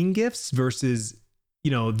them getting gifts versus,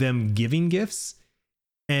 them giving gifts.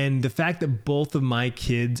 And the fact that both of my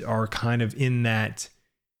kids are kind of in that,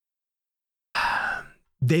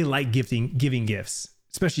 they like giving gifts,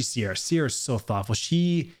 especially Sierra. Sierra is so thoughtful.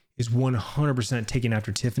 She is 100% taken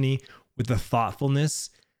after Tiffany with the thoughtfulness.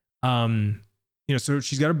 So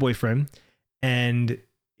she's got a boyfriend and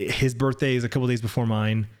his birthday is a couple days before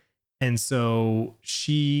mine. And so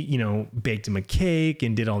she, baked him a cake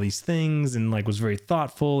and did all these things and was very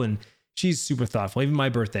thoughtful, and she's super thoughtful. Even my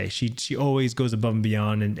birthday, she always goes above and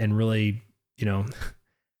beyond and really, I'm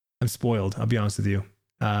spoiled. I'll be honest with you.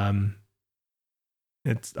 I'm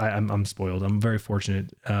spoiled. I'm very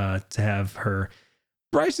fortunate to have her.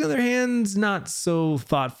 Bryce, on the other hand, not so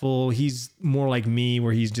thoughtful. He's more like me,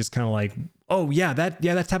 where he's just kind of like, oh yeah,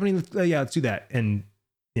 that's happening. Yeah, let's do that. And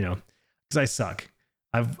because I suck.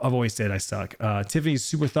 I've always said I suck. Tiffany's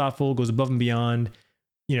super thoughtful, goes above and beyond.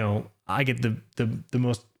 I get the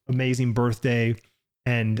most amazing birthday,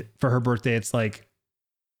 and for her birthday, it's like,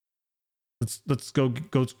 let's go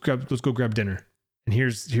grab dinner, and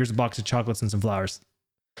here's a box of chocolates and some flowers.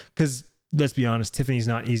 Because let's be honest, Tiffany's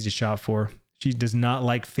not easy to shop for. She does not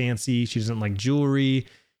like fancy. She doesn't like jewelry.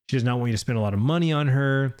 She does not want you to spend a lot of money on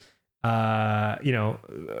her.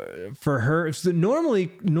 For her, so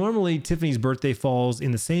normally Tiffany's birthday falls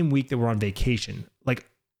in the same week that we're on vacation. Like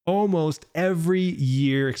almost every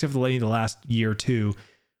year, except for the last year or two,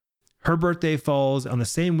 her birthday falls on the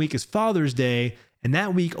same week as Father's Day. And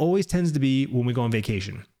that week always tends to be when we go on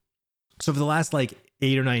vacation. So for the last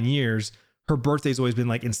 8 or 9 years, her birthday's always been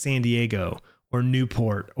in San Diego or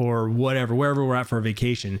Newport or whatever, wherever we're at for a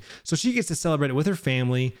vacation. So she gets to celebrate it with her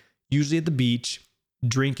family, usually at the beach,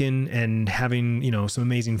 drinking and having, some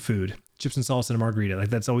amazing food, chips and salsa and a margarita.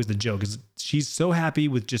 That's always the joke, is she's so happy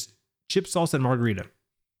with just chips, salsa, and margarita.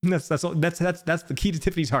 That's the key to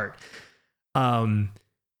Tiffany's heart.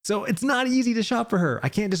 So it's not easy to shop for her. I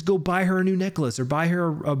can't just go buy her a new necklace or buy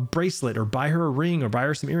her a bracelet or buy her a ring or buy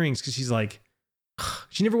her some earrings, because she's like,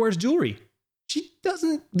 she never wears jewelry.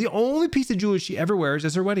 The only piece of jewelry she ever wears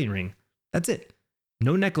is her wedding ring. That's it.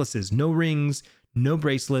 No necklaces, no rings, no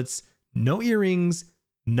bracelets, no earrings,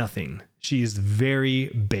 nothing. She is very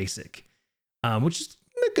basic, which is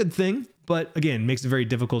a good thing, but again, makes it very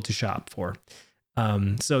difficult to shop for.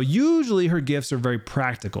 So usually her gifts are very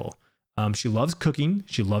practical. She loves cooking.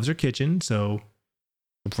 She loves her kitchen. So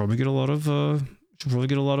she'll probably get a lot of,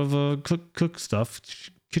 cook stuff,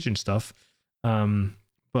 kitchen stuff.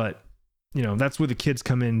 But that's where the kids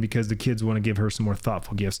come in, because the kids want to give her some more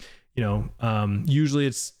thoughtful gifts.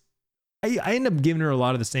 Usually I end up giving her a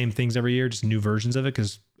lot of the same things every year, just new versions of it.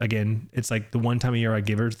 Cause again, it's the one time a year I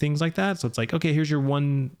give her things like that. So it's okay, here's your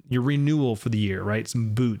renewal for the year, right?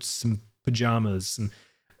 Some boots, some pajamas.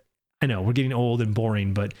 I know we're getting old and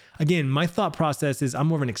boring, but again, my thought process is I'm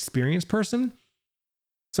more of an experienced person.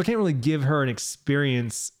 So I can't really give her an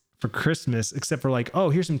experience for Christmas, except for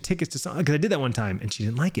oh, here's some tickets to something. Cause I did that one time and she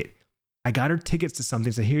didn't like it. I got her tickets to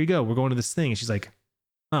something. So here you go. We're going to this thing. And she's like,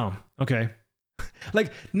 oh, okay.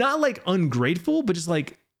 Not ungrateful, but just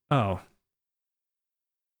oh,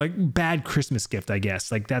 bad Christmas gift, I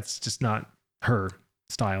guess. That's just not her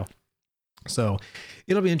style. So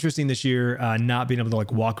it'll be interesting this year, not being able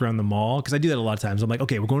to walk around the mall. Cause I do that a lot of times. I'm like,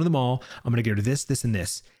 okay, we're going to the mall. I'm going to get her this, this, and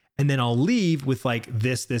this. And then I'll leave with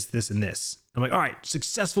this, this, this, and this. I'm like, all right,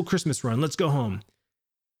 successful Christmas run. Let's go home.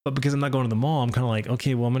 But because I'm not going to the mall, I'm kind of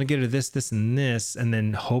okay, well, I'm going to get her this, this, and this, and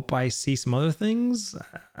then hope I see some other things,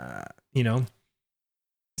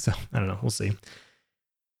 So I don't know. We'll see.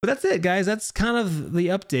 But that's it, guys. That's kind of the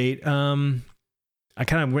update. I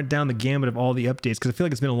kind of went down the gamut of all the updates because I feel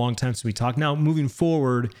like it's been a long time since we talked. Now, moving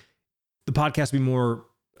forward, the podcast will be more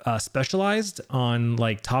specialized on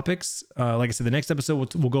like topics. Like I said, the next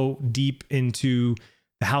episode we'll go deep into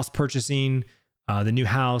the house purchasing, the new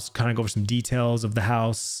house, kind of go over some details of the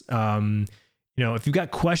house. If you've got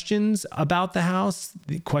questions about the house,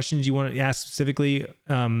 the questions you want to ask specifically,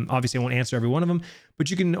 obviously I won't answer every one of them, but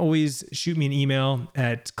you can always shoot me an email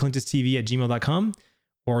at clintustv@gmail.com,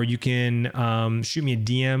 or you can shoot me a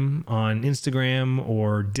DM on Instagram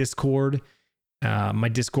or Discord. My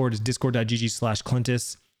Discord is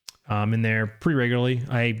discord.gg/Clintus. I'm in there pretty regularly.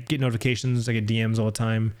 I get notifications, I get DMs all the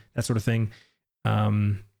time, that sort of thing.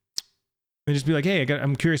 And just be like, hey,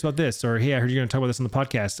 I'm curious about this, or hey, I heard you're going to talk about this on the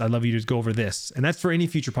podcast. I'd love you to go over this. And that's for any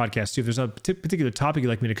future podcast too. If there's a particular topic you'd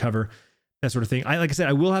like me to cover, that sort of thing. Like I said,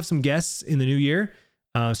 I will have some guests in the new year.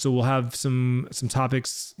 So we'll have some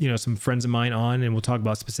topics, some friends of mine on, and we'll talk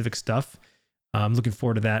about specific stuff. I'm looking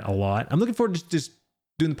forward to that a lot. I'm looking forward to just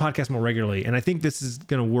doing the podcast more regularly. And I think this is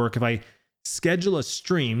going to work if I schedule a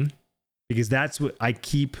stream, because that's what I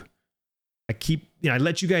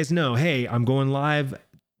let you guys know, hey, I'm going live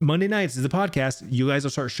Monday nights is the podcast. You guys will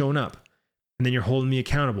start showing up, and then you're holding me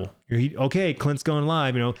accountable. Okay, Clint's going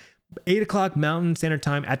live, 8:00 Mountain Standard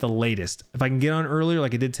Time at the latest. If I can get on earlier,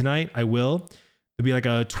 like I did tonight, I will. There'll be like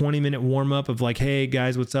a 20-minute warm up of like, hey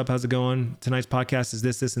guys, what's up? How's it going? Tonight's podcast is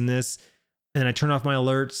this, this, and this. And then I turn off my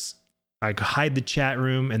alerts. I hide the chat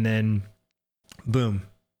room, and then boom,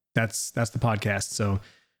 that's the podcast. So,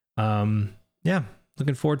 yeah,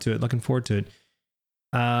 looking forward to it.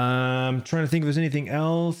 I'm trying to think if there's anything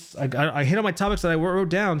else. I hit on my topics that I wrote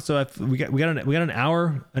down. So we got an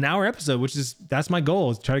hour episode, that's my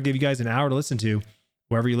goal, is try to give you guys an hour to listen to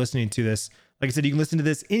wherever you're listening to this. Like I said, you can listen to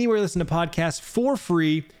this anywhere you listen to podcasts for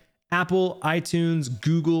free: Apple, iTunes,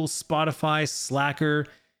 Google, Spotify, Slacker,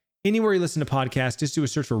 anywhere you listen to podcasts. Just do a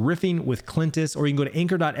search for Riffing with Clintus, or you can go to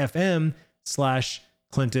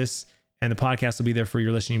anchor.fm/Clintus, and the podcast will be there for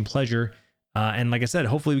your listening pleasure. And like I said,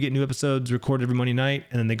 hopefully we get new episodes recorded every Monday night,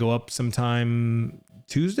 and then they go up sometime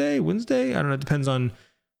Tuesday, Wednesday. I don't know. It depends on,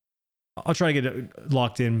 I'll try to get it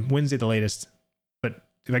locked in Wednesday at the latest, but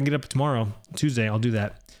if I can get up tomorrow, Tuesday, I'll do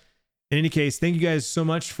that. In any case, thank you guys so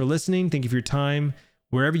much for listening. Thank you for your time,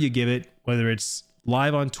 wherever you give it, whether it's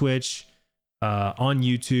live on Twitch, on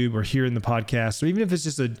YouTube, or here in the podcast, or even if it's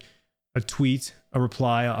just a tweet, a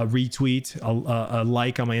reply, a retweet, a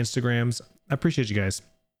like on my Instagrams. I appreciate you guys.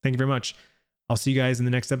 Thank you very much. I'll see you guys in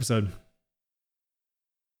the next episode.